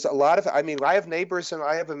of, I mean, I have neighbors, and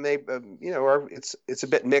I have a neighbor, it's a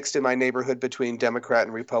bit mixed in my neighborhood between Democrat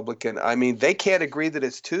and Republican. I mean, they can't agree that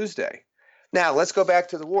it's Tuesday. Now, let's go back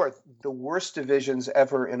to the war. The worst divisions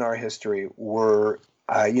ever in our history were,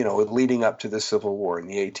 leading up to the Civil War in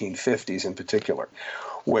the 1850s in particular,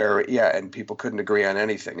 where, and people couldn't agree on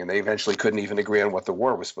anything, and they eventually couldn't even agree on what the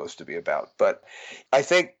war was supposed to be about. But I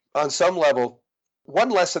think on some level, one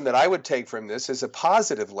lesson that I would take from this is a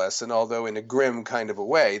positive lesson, although in a grim kind of a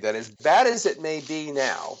way, that as bad as it may be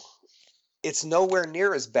now, it's nowhere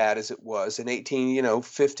near as bad as it was in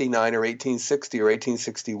 1859 or 1860 or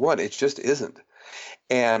 1861. It just isn't.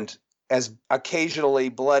 And as occasionally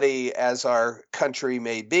bloody as our country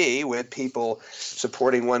may be, with people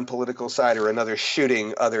supporting one political side or another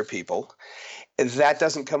shooting other people, that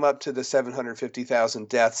doesn't come up to the 750,000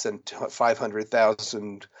 deaths and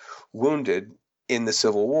 500,000 wounded in the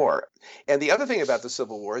Civil War. And the other thing about the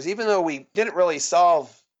Civil War is, even though we didn't really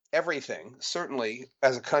solve everything, certainly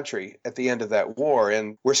as a country at the end of that war,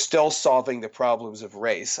 and we're still solving the problems of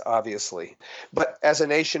race, obviously, but as a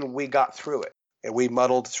nation, we got through it. And we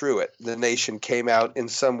muddled through it. The nation came out in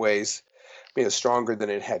some ways, stronger than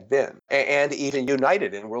it had been, and even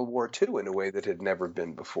united in World War II in a way that had never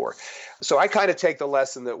been before. So I kind of take the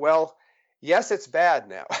lesson that, well, yes, it's bad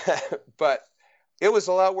now, but it was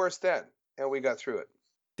a lot worse then, and we got through it.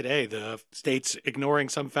 Today, the state's ignoring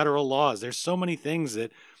some federal laws. There's so many things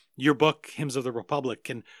that your book, Hymns of the Republic,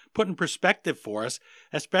 can put in perspective for us,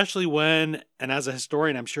 especially when, and as a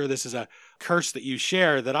historian, I'm sure this is a curse that you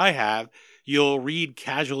share that I have, you'll read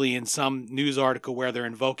casually in some news article where they're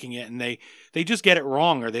invoking it and they just get it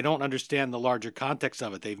wrong, or they don't understand the larger context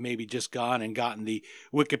of it. They've maybe just gone and gotten the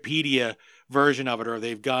Wikipedia version of it, or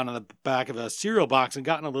they've gone on the back of a cereal box and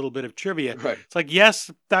gotten a little bit of trivia. Right. It's like,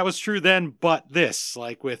 yes, that was true then, but this,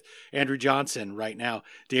 like with Andrew Johnson right now,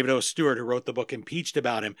 David O. Stewart, who wrote the book Impeached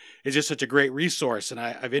about him, is just such a great resource. And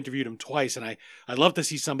I've interviewed him twice, and I love to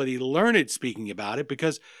see somebody learned speaking about it,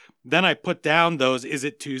 because then I put down those is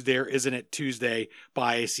it Tuesday or isn't it Tuesday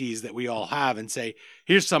biases that we all have and say,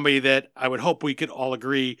 here's somebody that I would hope we could all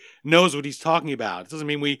agree knows what he's talking about. It doesn't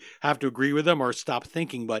mean we have to agree with him or stop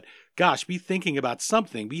thinking, but gosh, be thinking about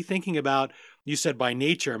something. Be thinking about, you said by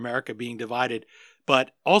nature, America being divided,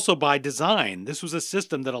 but also by design. This was a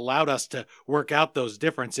system that allowed us to work out those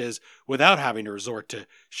differences without having to resort to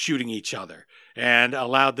shooting each other, and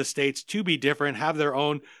allowed the states to be different, have their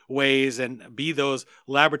own ways, and be those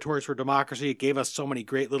laboratories for democracy. It gave us so many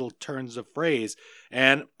great little turns of phrase.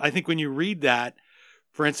 And I think when you read that,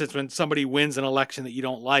 for instance, when somebody wins an election that you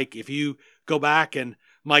don't like, if you go back, and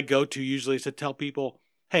my go-to usually is to tell people,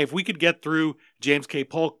 hey, if we could get through James K.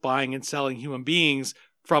 Polk buying and selling human beings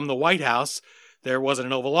from the White House, there wasn't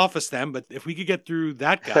an Oval Office then, but if we could get through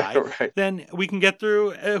that guy, Right. then we can get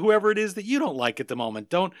through whoever it is that you don't like at the moment.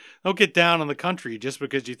 Don't get down on the country just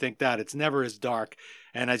because you think that. It's never as dark.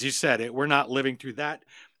 And as you said, we're not living through that.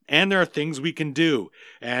 And there are things we can do,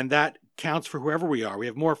 and that counts for whoever we are. We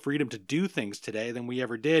have more freedom to do things today than we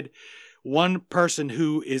ever did. One person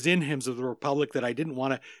who is in Hymns of the Republic that I didn't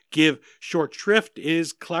want to give short shrift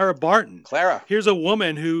is Clara Barton. Clara. Here's a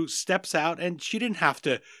woman who steps out, and she didn't have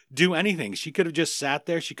to do anything. She could have just sat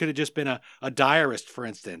there. She could have just been a diarist, for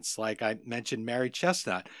instance, like I mentioned Mary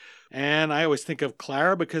Chestnut. And I always think of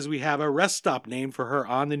Clara because we have a rest stop named for her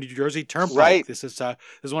on the New Jersey Turnpike. Right. This is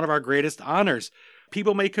one of our greatest honors.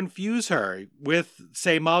 People may confuse her with,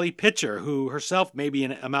 say, Molly Pitcher, who herself may be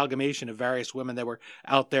an amalgamation of various women that were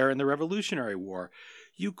out there in the Revolutionary War.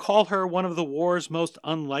 You call her one of the war's most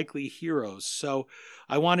unlikely heroes. So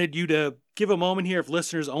I wanted you to give a moment here, if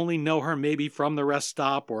listeners only know her maybe from the rest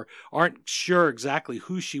stop or aren't sure exactly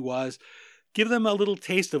who she was. Give them a little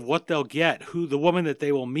taste of what they'll get, who the woman that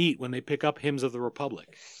they will meet when they pick up Hymns of the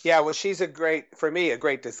Republic. Yeah, well, she's a great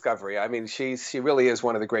discovery. I mean, she really is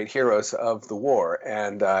one of the great heroes of the war.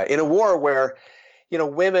 And in a war where,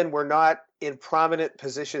 women were not in prominent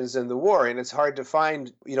positions in the war, and it's hard to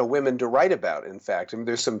find, women to write about, in fact. I mean,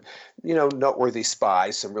 there's some, noteworthy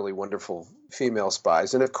spies, some really wonderful female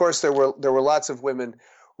spies. And of course, there were lots of women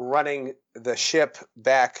running the ship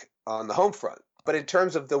back on the home front. But in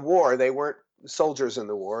terms of the war, they weren't soldiers in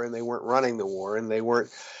the war, and they weren't running the war, and they weren't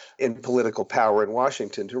in political power in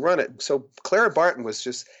Washington to run it. So Clara Barton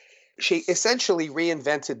she essentially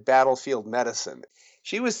reinvented battlefield medicine.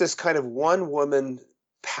 She was this kind of one-woman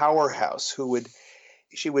powerhouse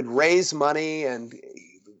she would raise money and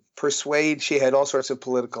persuade. She had all sorts of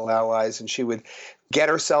political allies, and she would get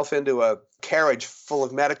herself into a carriage full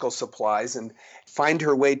of medical supplies and find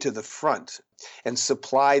her way to the front and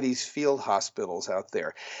supply these field hospitals out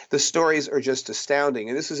there. The stories are just astounding.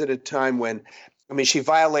 And this is at a time when, she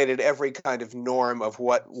violated every kind of norm of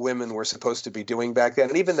what women were supposed to be doing back then.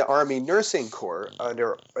 And even the Army Nursing Corps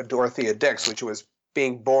under Dorothea Dix, which was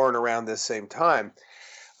being born around this same time,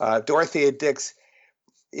 Dorothea Dix,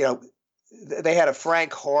 they had a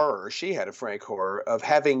frank horror, she had a frank horror of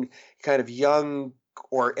having kind of young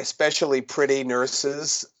or especially pretty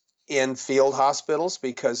nurses in field hospitals,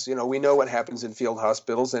 because, we know what happens in field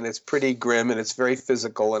hospitals, and it's pretty grim, and it's very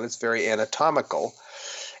physical, and it's very anatomical.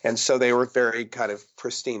 And so they were very kind of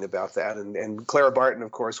pristine about that. And Clara Barton, of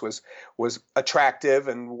course, was attractive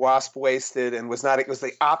and wasp-waisted, and was not. It was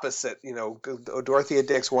the opposite. Dorothea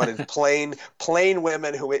Dix wanted plain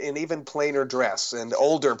women who in even plainer dress, and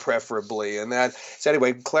older preferably. And that. So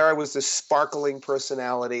anyway, Clara was this sparkling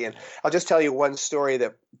personality. And I'll just tell you one story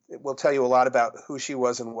that will tell you a lot about who she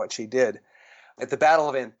was and what she did. At the Battle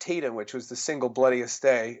of Antietam, which was the single bloodiest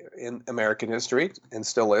day in American history, and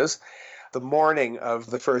still is, the morning of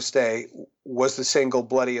the first day was the single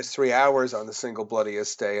bloodiest, 3 hours on the single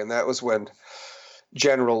bloodiest day. And that was when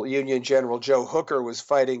Union General Joe Hooker was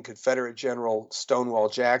fighting Confederate General Stonewall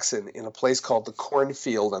Jackson in a place called the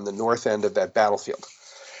Cornfield on the north end of that battlefield.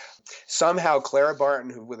 Somehow Clara Barton,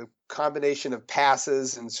 who with a combination of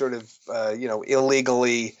passes and sort of,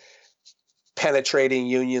 illegally penetrating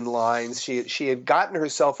Union lines, she had gotten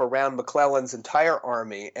herself around McClellan's entire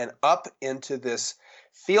army and up into this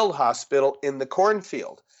field hospital in the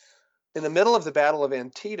cornfield. In the middle of the Battle of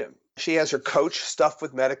Antietam, She has her coach stuffed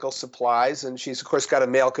with medical supplies, and she's, of course, got a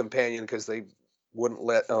male companion because they wouldn't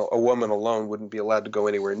let a woman alone, wouldn't be allowed to go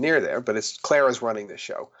anywhere near there. But it's Clara's running the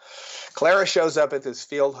show. Clara shows up at this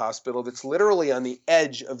field hospital that's literally on the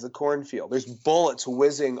edge of the cornfield. There's bullets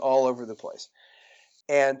whizzing all over the place.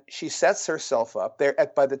 And she sets herself up there.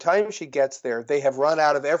 By the time she gets there, they have run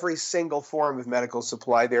out of every single form of medical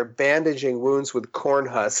supply. They're bandaging wounds with corn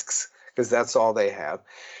husks because that's all they have.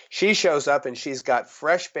 She shows up and she's got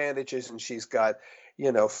fresh bandages and she's got,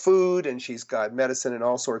 food and she's got medicine and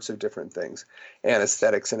all sorts of different things,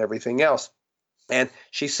 anesthetics and everything else. And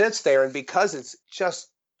she sits there, and because it's just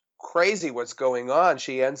crazy what's going on,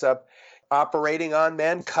 she ends up operating on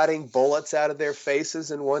men, cutting bullets out of their faces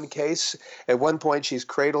in one case. At one point, she's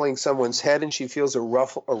cradling someone's head and she feels a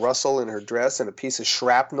rustle in her dress, and a piece of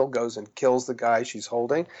shrapnel goes and kills the guy she's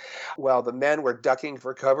holding. While the men were ducking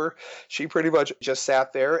for cover, she pretty much just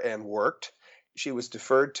sat there and worked. She was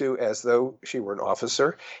deferred to as though she were an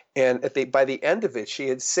officer. And by the end of it, she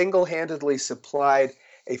had single-handedly supplied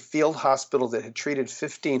a field hospital that had treated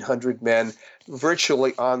 1,500 men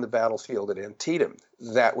virtually on the battlefield at Antietam.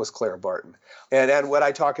 That was Clara Barton. And what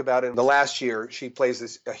I talk about in the last year, she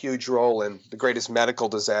plays a huge role in the greatest medical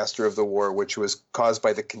disaster of the war, which was caused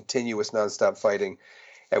by the continuous nonstop fighting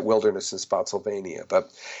at Wilderness in Spotsylvania.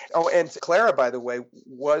 And Clara, by the way,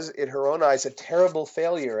 was in her own eyes a terrible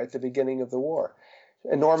failure at the beginning of the war.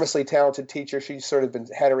 Enormously talented teacher. She sort of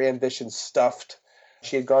had her ambitions stuffed.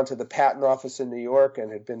 She had gone to the patent office in New York and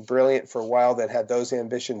had been brilliant for a while, that had those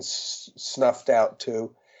ambitions snuffed out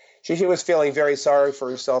too. She was feeling very sorry for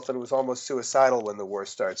herself and was almost suicidal when the war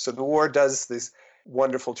starts. So the war does these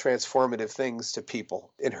wonderful transformative things to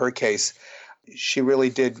people. In her case, she really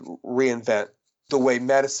did reinvent the way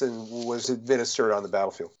medicine was administered on the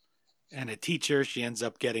battlefield. And a teacher, she ends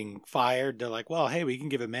up getting fired. They're like, well, hey, we can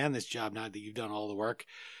give a man this job now that you've done all the work.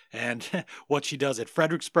 And what she does at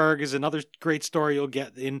Fredericksburg is another great story you'll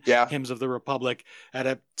get in Hymns of the Republic, at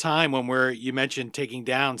a time when you mentioned taking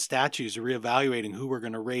down statues or reevaluating who we're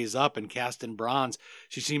going to raise up and cast in bronze.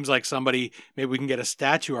 She seems like somebody, maybe we can get a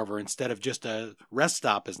statue of her instead of just a rest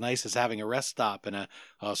stop, as nice as having a rest stop and a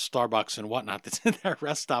Starbucks and whatnot that's in that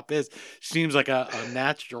rest stop is. She seems like a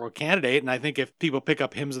natural candidate. And I think if people pick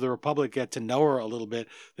up Hymns of the Republic, get to know her a little bit,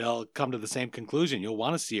 they'll come to the same conclusion. You'll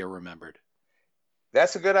want to see her remembered.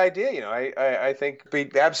 That's a good idea. I think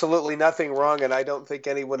there'd be absolutely nothing wrong, and I don't think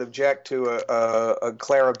anyone would object to a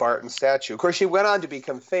Clara Barton statue. Of course, she went on to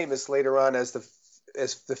become famous later on as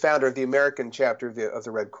the founder of the American chapter of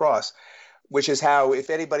the Red Cross, which is how, if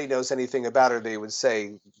anybody knows anything about her, they would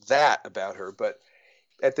say that about her. But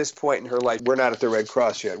at this point in her life, we're not at the Red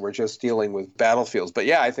Cross yet. We're just dealing with battlefields. But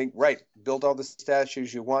yeah, I think, right, build all the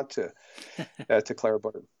statues you want to Clara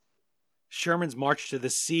Barton. Sherman's March to the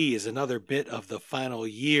Sea is another bit of the final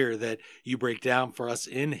year that you break down for us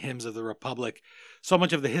in Hymns of the Republic. So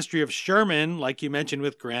much of the history of Sherman, like you mentioned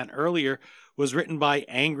with Grant earlier, was written by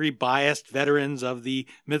angry, biased veterans of the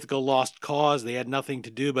mythical lost cause. They had nothing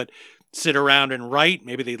to do but sit around and write.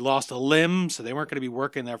 Maybe they'd lost a limb, so they weren't going to be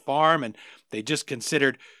working their farm, and they just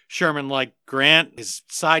considered Sherman, like Grant, his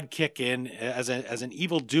sidekick, as an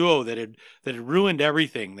evil duo that had ruined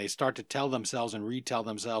everything. They start to tell themselves and retell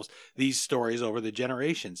themselves these stories over the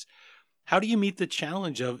generations. How do you meet the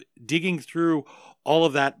challenge of digging through all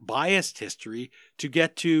of that biased history to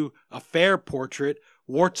get to a fair portrait,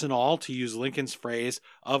 warts and all, to use Lincoln's phrase,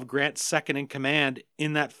 of Grant's second in command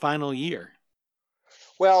in that final year?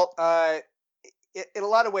 Well, in a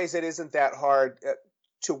lot of ways, it isn't that hard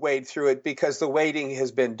to wade through it, because the wading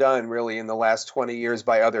has been done really in the last 20 years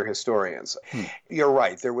by other historians. You're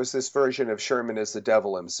right. There was this version of Sherman as the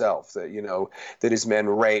devil himself, that his men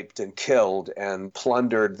raped and killed and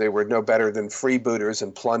plundered. They were no better than freebooters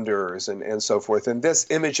and plunderers and so forth. And this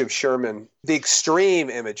image of Sherman, the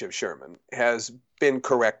extreme image of Sherman, has been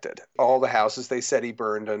corrected. All the houses they said he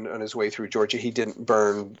burned on his way through Georgia, he didn't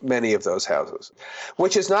burn many of those houses,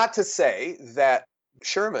 which is not to say that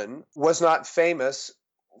Sherman was not famous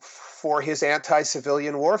for his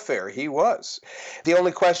anti-civilian warfare. He was. The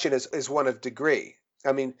only question is one of degree.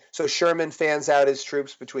 I mean, so Sherman fans out his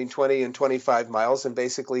troops between 20 and 25 miles and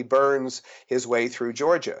basically burns his way through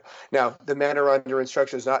Georgia. Now, the men are under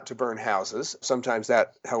instructions not to burn houses. Sometimes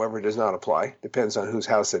that, however, does not apply. Depends on whose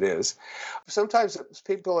house it is. Sometimes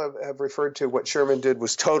people have referred to what Sherman did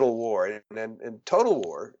was total war. And total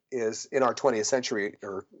war is, in our 20th century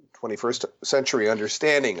or 21st century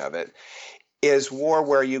understanding of it, is war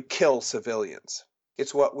where you kill civilians.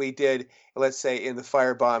 It's what we did, let's say, in the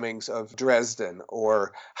firebombings of Dresden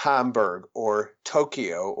or Hamburg or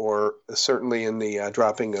Tokyo, or certainly in the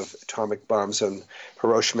dropping of atomic bombs on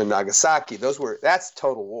Hiroshima and Nagasaki. That's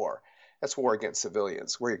total war. That's war against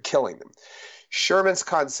civilians, where you're killing them. Sherman's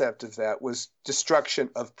concept of that was destruction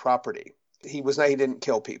of property. He didn't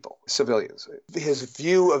kill people, civilians. His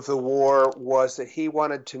view of the war was that he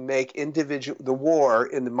wanted to make the war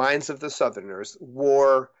in the minds of the Southerners,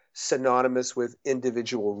 war synonymous with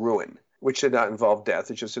individual ruin, which did not involve death.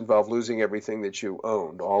 It just involved losing everything that you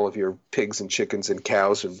owned, all of your pigs and chickens and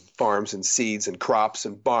cows and farms and seeds and crops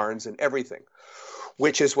and barns and everything,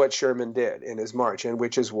 which is what Sherman did in his march, and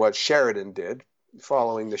which is what Sheridan did,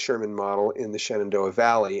 following the Sherman model in the Shenandoah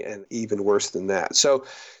Valley, and even worse than that. So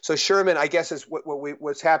Sherman, I guess, is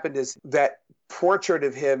what's happened is that portrait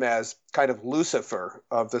of him as kind of Lucifer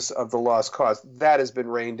of the lost cause, that has been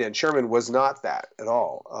reined in. Sherman was not that at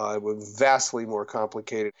all. It was vastly more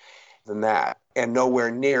complicated than that, and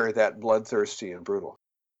nowhere near that bloodthirsty and brutal.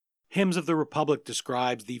 Hymns of the Republic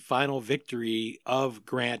describes the final victory of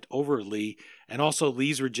Grant over Lee, and also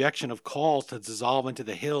Lee's rejection of calls to dissolve into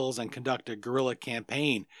the hills and conduct a guerrilla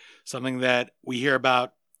campaign, something that we hear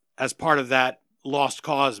about as part of that lost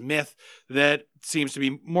cause myth that seems to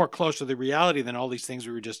be more close to the reality than all these things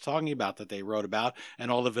we were just talking about that they wrote about, and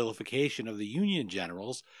all the vilification of the Union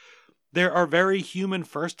generals. There are very human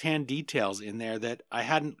firsthand details in there that I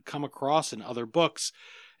hadn't come across in other books,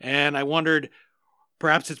 and I wondered,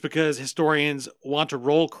 perhaps it's because historians want to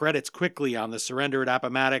roll credits quickly on the surrender at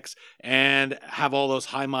Appomattox and have all those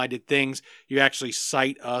high-minded things. You actually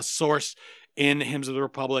cite a source in Hymns of the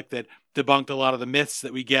Republic that debunked a lot of the myths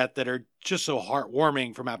that we get that are just so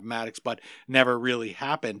heartwarming from Appomattox but never really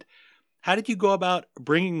happened. How did you go about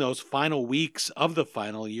bringing those final weeks of the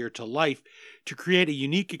final year to life to create a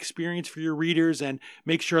unique experience for your readers and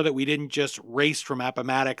make sure that we didn't just race from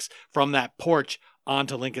Appomattox, from that porch,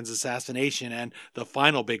 onto Lincoln's assassination and the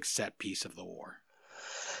final big set piece of the war?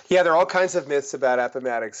 Yeah, there are all kinds of myths about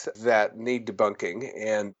Appomattox that need debunking.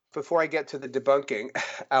 And before I get to the debunking,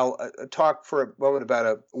 I'll talk for a moment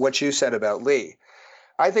about what you said about Lee.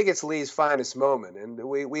 I think it's Lee's finest moment. And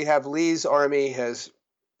we have Lee's army is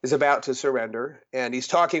about to surrender, and he's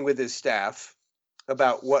talking with his staff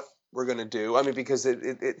about what we're going to do. I mean, because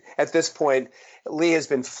at this point, Lee has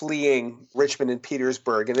been fleeing Richmond and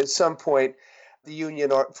Petersburg, and at some point, the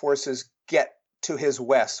Union forces get to his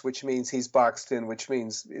west, which means he's boxed in, which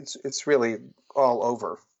means it's really all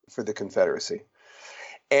over for the Confederacy.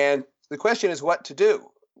 And the question is what to do.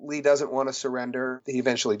 Lee doesn't want to surrender. He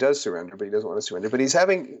eventually does surrender, but he doesn't want to surrender. But he's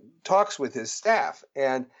having talks with his staff,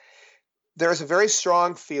 and there's a very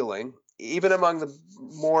strong feeling, even among the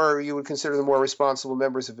more you would consider the more responsible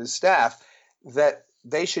members of his staff, that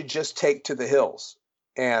they should just take to the hills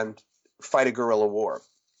and fight a guerrilla war.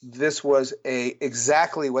 This was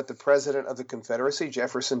exactly what the president of the Confederacy,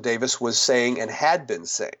 Jefferson Davis, was saying and had been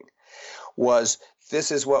saying, was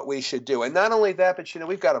this is what we should do. And not only that, but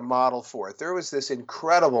we've got a model for it. There was this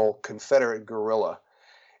incredible Confederate guerrilla.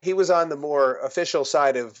 He was on the more official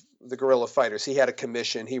side of the guerrilla fighters. He had a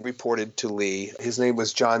commission. He reported to Lee. His name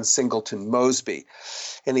was John Singleton Mosby,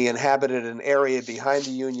 and he inhabited an area behind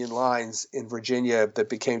the Union lines in Virginia that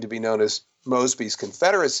became to be known as Mosby's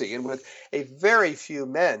Confederacy. And with a very few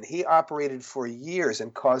men, he operated for years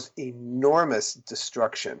and caused enormous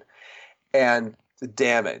destruction and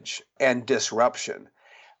damage and disruption.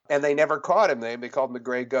 And they never caught him. They called him the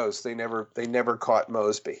Gray Ghost. They never caught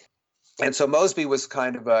Mosby. And so Mosby was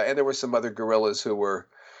kind of and there were some other guerrillas who were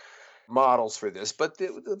models for this. But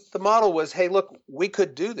the model was, hey, look, we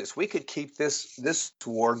could do this. We could keep this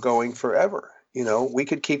war going forever. We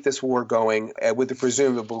could keep this war going with the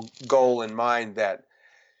presumable goal in mind that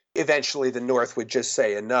eventually the North would just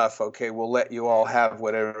say, enough, okay, we'll let you all have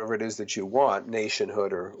whatever it is that you want,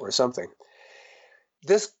 nationhood or something.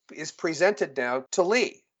 This is presented now to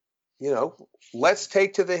Lee. Let's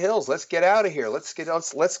take to the hills. Let's get out of here.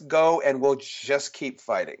 Let's go, and we'll just keep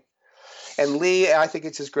fighting. And Lee, I think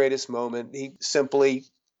it's his greatest moment. He simply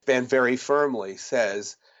and very firmly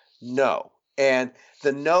says no. And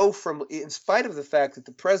the no in spite of the fact that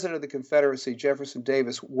the president of the Confederacy, Jefferson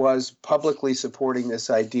Davis, was publicly supporting this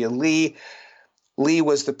idea, Lee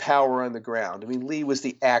was the power on the ground. I mean, Lee was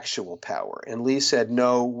the actual power. And Lee said,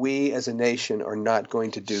 no, we as a nation are not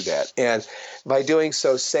going to do that. And by doing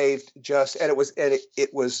so, it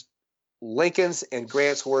was Lincoln's and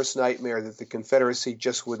Grant's worst nightmare that the Confederacy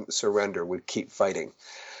just wouldn't surrender, would keep fighting.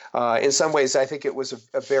 In some ways, I think it was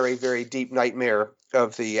a very, very deep nightmare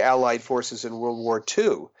of the Allied forces in World War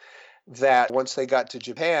II, that once they got to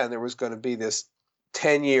Japan, there was going to be this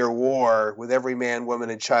 10-year war with every man, woman,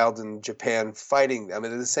 and child in Japan fighting them. I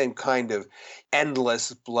mean, the same kind of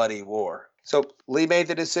endless, bloody war. So Lee made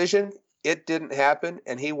the decision. It didn't happen,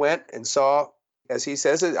 and he went and saw, as he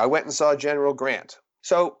says it, I went and saw General Grant.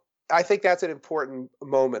 So I think that's an important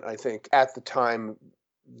moment, I think, at the time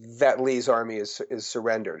that Lee's army is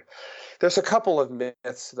surrendered. There's a couple of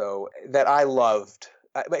myths, though, that I loved.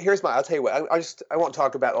 But I'll tell you what, I won't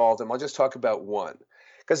talk about all of them. I'll just talk about one,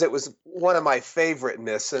 because it was one of my favorite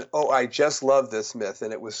myths. And I just love this myth.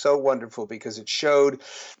 And it was so wonderful because it showed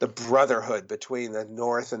the brotherhood between the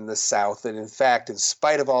North and the South. And in fact, in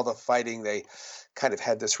spite of all the fighting, they kind of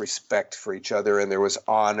had this respect for each other, and there was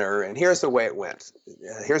honor. And here's the way it went.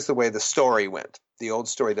 Here's the way the story went. The old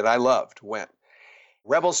story that I loved went.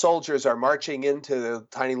 Rebel soldiers are marching into the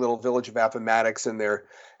tiny little village of Appomattox and their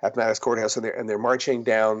Appomattox courthouse, and they're marching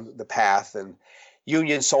down the path, and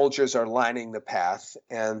Union soldiers are lining the path,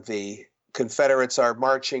 and the Confederates are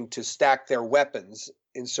marching to stack their weapons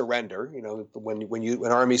in surrender. You know, when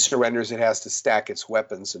an army surrenders, it has to stack its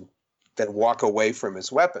weapons and then walk away from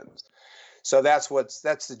its weapons. So that's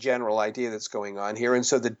the general idea that's going on here. And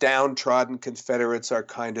so the downtrodden Confederates are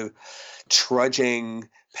kind of trudging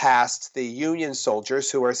past the Union soldiers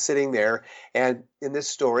who are sitting there. And in this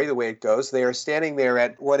story, the way it goes, they are standing there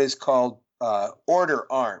at what is called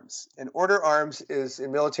order arms. And order arms is,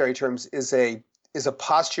 in military terms, is a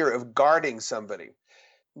posture of guarding somebody,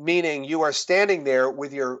 meaning you are standing there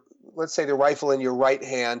with your, let's say, the rifle in your right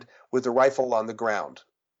hand with the rifle on the ground.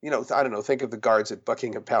 You know, I don't know, think of the guards at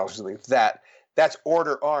Buckingham Palace or something like that. That's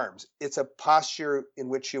order arms. It's a posture in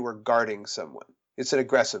which you are guarding someone. It's an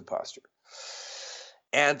aggressive posture.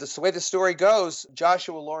 And the way the story goes,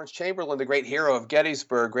 Joshua Lawrence Chamberlain, the great hero of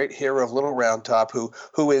Gettysburg, great hero of Little Round Top,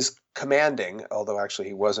 who is commanding, although actually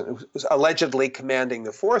he wasn't, was allegedly commanding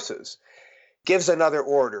the forces, gives another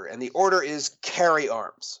order. And the order is carry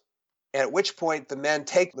arms. At which point the men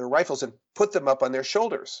take their rifles and put them up on their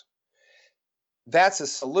shoulders. That's a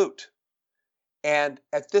salute. And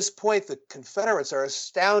at this point, the Confederates are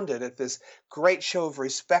astounded at this great show of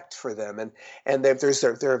respect for them. And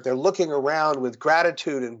they're looking around with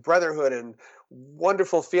gratitude and brotherhood and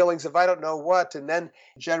wonderful feelings of I don't know what. And then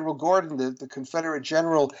General Gordon, the Confederate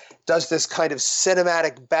general, does this kind of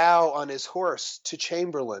cinematic bow on his horse to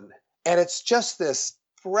Chamberlain. And it's just this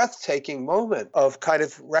breathtaking moment of kind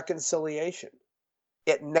of reconciliation.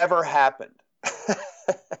 It never happened.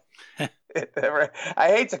 I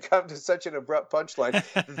hate to come to such an abrupt punchline.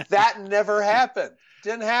 That never happened.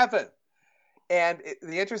 Didn't happen. And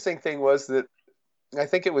the interesting thing was that I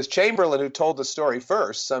think it was Chamberlain who told the story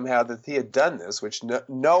first somehow that he had done this, which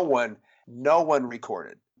no one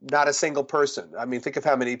recorded. Not a single person. I mean, think of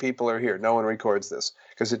how many people are here. No one records this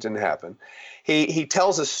because it didn't happen. He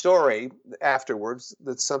tells a story afterwards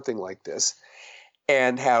that's something like this,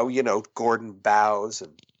 and how, you know, Gordon bows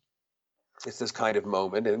and it's this kind of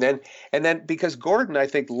moment. And then because Gordon, I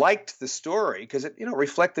think, liked the story because it, you know,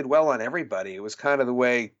 reflected well on everybody. It was kind of the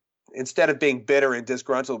way, instead of being bitter and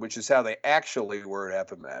disgruntled, which is how they actually were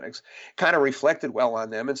at Appomattox, kind of reflected well on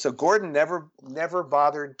them. And so Gordon never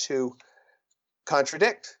bothered to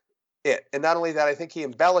contradict it. And not only that, I think he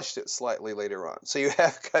embellished it slightly later on. So you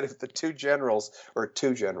have kind of the two generals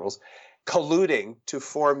colluding to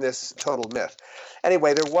form this total myth.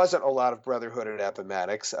 Anyway, there wasn't a lot of brotherhood at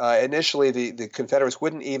Appomattox. Initially, the Confederates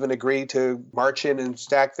wouldn't even agree to march in and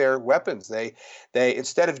stack their weapons. They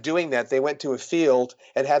instead of doing that, they went to a field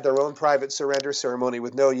and had their own private surrender ceremony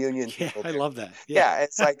with no Union. Yeah, I love that. Yeah,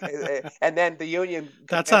 it's like, and then the Union.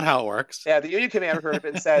 That's not how it works. Yeah, the Union commander heard it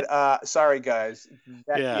and said, "Sorry, guys."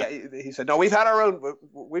 He said, "No, we've had our own.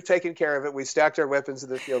 We've taken care of it. We stacked our weapons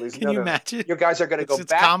in the field." He said, Can you imagine? You guys are going to go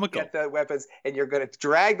back comical. and get the weapons, and you're going to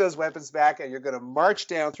drag those weapons back, and you're going to march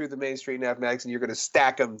down through the main street in Appomattox, and you're going to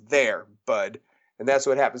stack them there, bud. And that's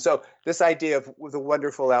what happened. So this idea of the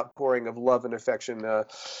wonderful outpouring of love and affection,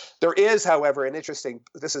 there is, however, an interesting.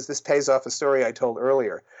 This pays off a story I told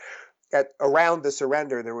earlier. Around the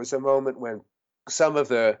surrender, there was a moment when some of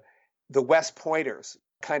the West Pointers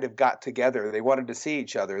kind of got together. They wanted to see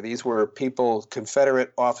each other. These were people,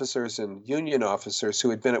 Confederate officers and Union officers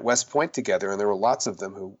who had been at West Point together, and there were lots of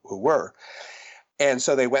them who were. And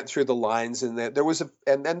so they went through the lines, and there was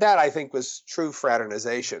and that I think was true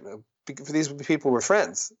fraternization. These people were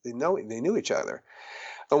friends. They knew each other.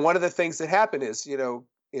 And one of the things that happened is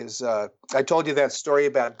I told you that story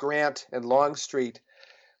about Grant and Longstreet,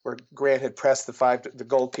 where Grant had pressed the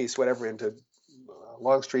gold piece, whatever, into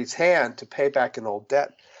Longstreet's hand to pay back an old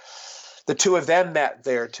debt. The two of them met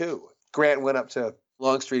there too. Grant went up to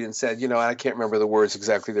Longstreet and said, I can't remember the words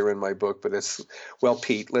exactly, they're in my book, but it's, well,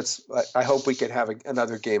 Pete, I hope we could have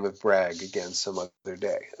another game of brag again some other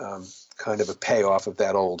day. Kind of a payoff of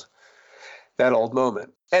that old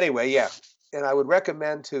moment. Anyway, yeah. And I would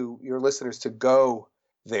recommend to your listeners to go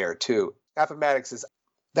there too. Appomattox is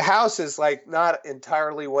The house is like not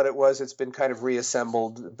entirely what it was. It's been kind of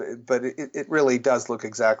reassembled, but it really does look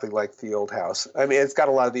exactly like the old house. I mean, it's got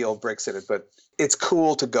a lot of the old bricks in it, but it's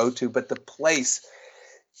cool to go to. But the place,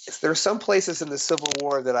 there are some places in the Civil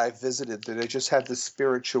War that I've visited that just have the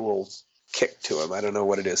spiritual kick to them. I don't know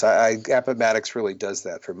what it is. Appomattox really does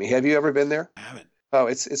that for me. Have you ever been there? I haven't. Oh,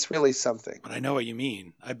 it's really something. But I know what you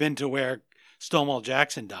mean. I've been to where Stonewall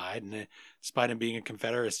Jackson died, and despite him being a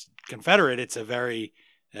Confederate, it's a very,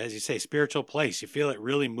 as you say, spiritual place. You feel it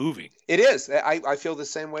really moving. It is. I feel the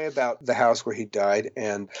same way about the house where he died.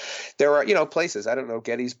 And there are, places, I don't know,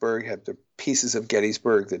 Gettysburg, have the pieces of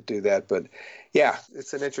Gettysburg that do that. But yeah,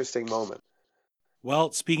 it's an interesting moment.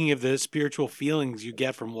 Well, speaking of the spiritual feelings you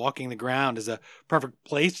get from walking the ground is a perfect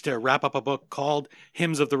place to wrap up a book called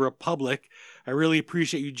Hymns of the Republic. I really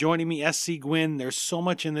appreciate you joining me, S.C. Gwynne. There's so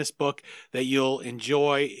much in this book that you'll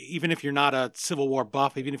enjoy, even if you're not a Civil War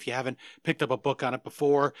buff, even if you haven't picked up a book on it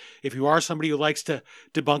before. If you are somebody who likes to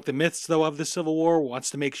debunk the myths, though, of the Civil War,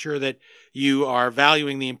 wants to make sure that you are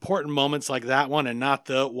valuing the important moments like that one and not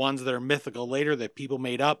the ones that are mythical later that people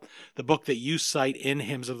made up, the book that you cite in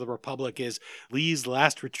Hymns of the Republic is Lee's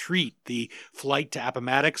Last Retreat, The Flight to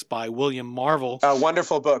Appomattox by William Marvel. A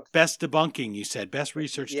wonderful book. Best debunking, you said. Best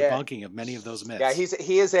research debunking of many of those myths. Yeah,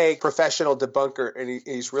 he is a professional debunker, and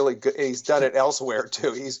he's really good. He's done it elsewhere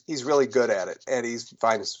too. He's really good at it, and he's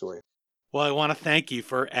fine historian. Well, I want to thank you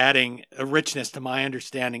for adding a richness to my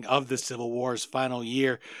understanding of the Civil War's final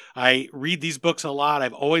year. I read these books a lot.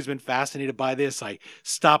 I've always been fascinated by this. I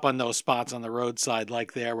stop on those spots on the roadside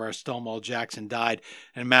like there where Stonewall Jackson died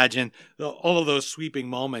and imagine all of those sweeping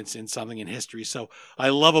moments in something in history. So I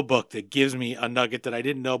love a book that gives me a nugget that I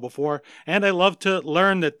didn't know before. And I love to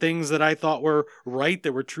learn that things that I thought were right,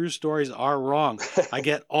 that were true stories, are wrong. I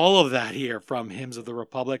get all of that here from Hymns of the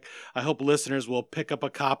Republic. I hope listeners will pick up a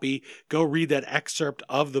copy, go read that excerpt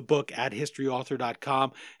of the book at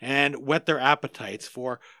historyauthor.com and whet their appetites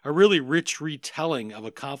for a really rich retelling of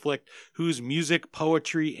a conflict whose music,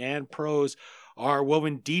 poetry, and prose are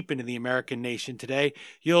woven deep into the American nation today.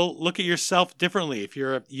 You'll look at yourself differently if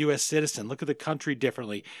you're a U.S. citizen. Look at the country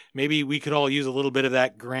differently. Maybe we could all use a little bit of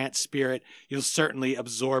that Grant spirit. You'll certainly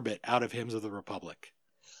absorb it out of Hymns of the Republic.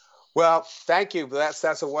 Well, thank you.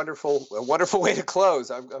 That's a wonderful way to close.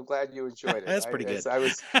 I'm glad you enjoyed it. That's pretty good.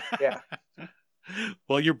 Yeah.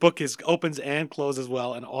 Well, your book opens and closes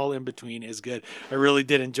well, and all in between is good. I really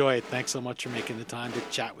did enjoy it. Thanks so much for making the time to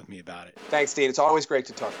chat with me about it. Thanks, Dean. It's always great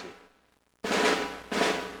to talk to you.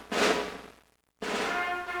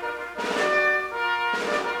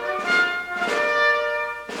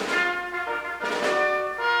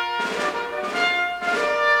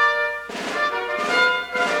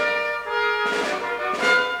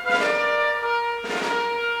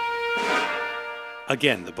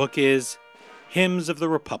 Again, the book is Hymns of the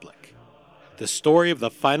Republic, the story of the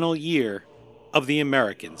final year of the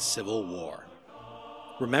American Civil War.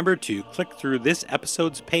 Remember to click through this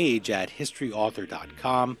episode's page at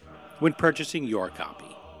historyauthor.com when purchasing your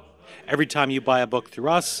copy. Every time you buy a book through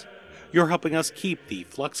us, you're helping us keep the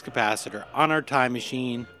flux capacitor on our time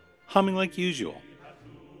machine humming like usual.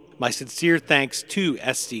 My sincere thanks to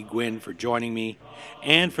S.C. Gwynne for joining me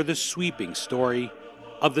and for the sweeping story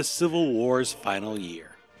of the Civil War's final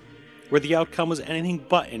year, where the outcome was anything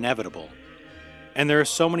but inevitable. And there are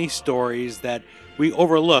so many stories that we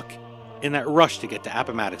overlook in that rush to get to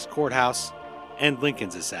Appomattox Courthouse and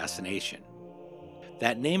Lincoln's assassination.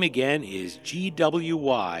 That name again is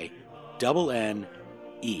GWYNNE.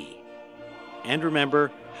 And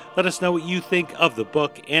remember, let us know what you think of the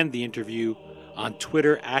book and the interview on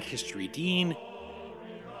Twitter at HistoryDean,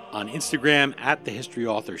 on Instagram at The History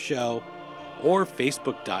Author Show, or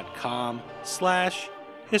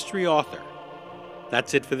facebook.com/historyauthor.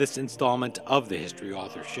 That's it for this installment of The History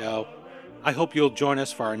Author Show. I hope you'll join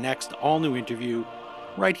us for our next all-new interview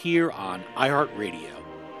right here on iHeartRadio,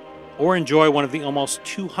 or enjoy one of the almost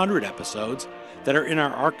 200 episodes that are in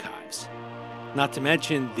our archives. Not to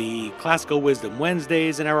mention the Classical Wisdom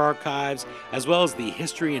Wednesdays in our archives, as well as the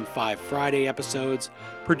History in 5 Friday episodes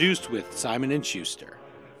produced with Simon & Schuster.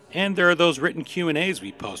 And there are those written Q&As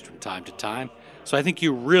we post from time to time, so I think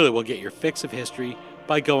you really will get your fix of history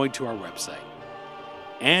by going to our website.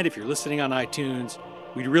 And if you're listening on iTunes,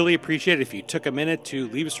 we'd really appreciate it if you took a minute to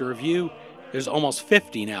leave us a review. There's almost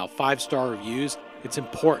 50 now 5-star reviews. It's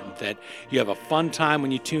important that you have a fun time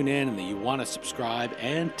when you tune in and that you want to subscribe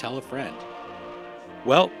and tell a friend.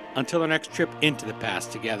 Well, until our next trip into the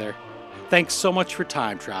past together, thanks so much for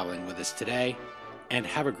time traveling with us today, and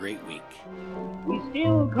have a great week. We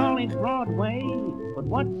still call it Broadway, but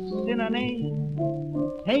what's in a name?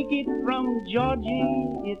 Take it from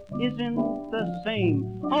Georgie, it isn't the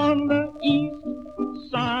same. On the east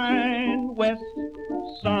side, west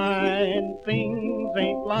side, things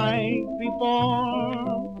ain't like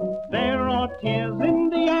before. There are tears in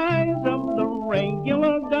the eyes of the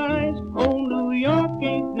regular guys. Oh, New York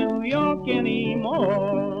ain't New York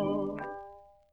anymore.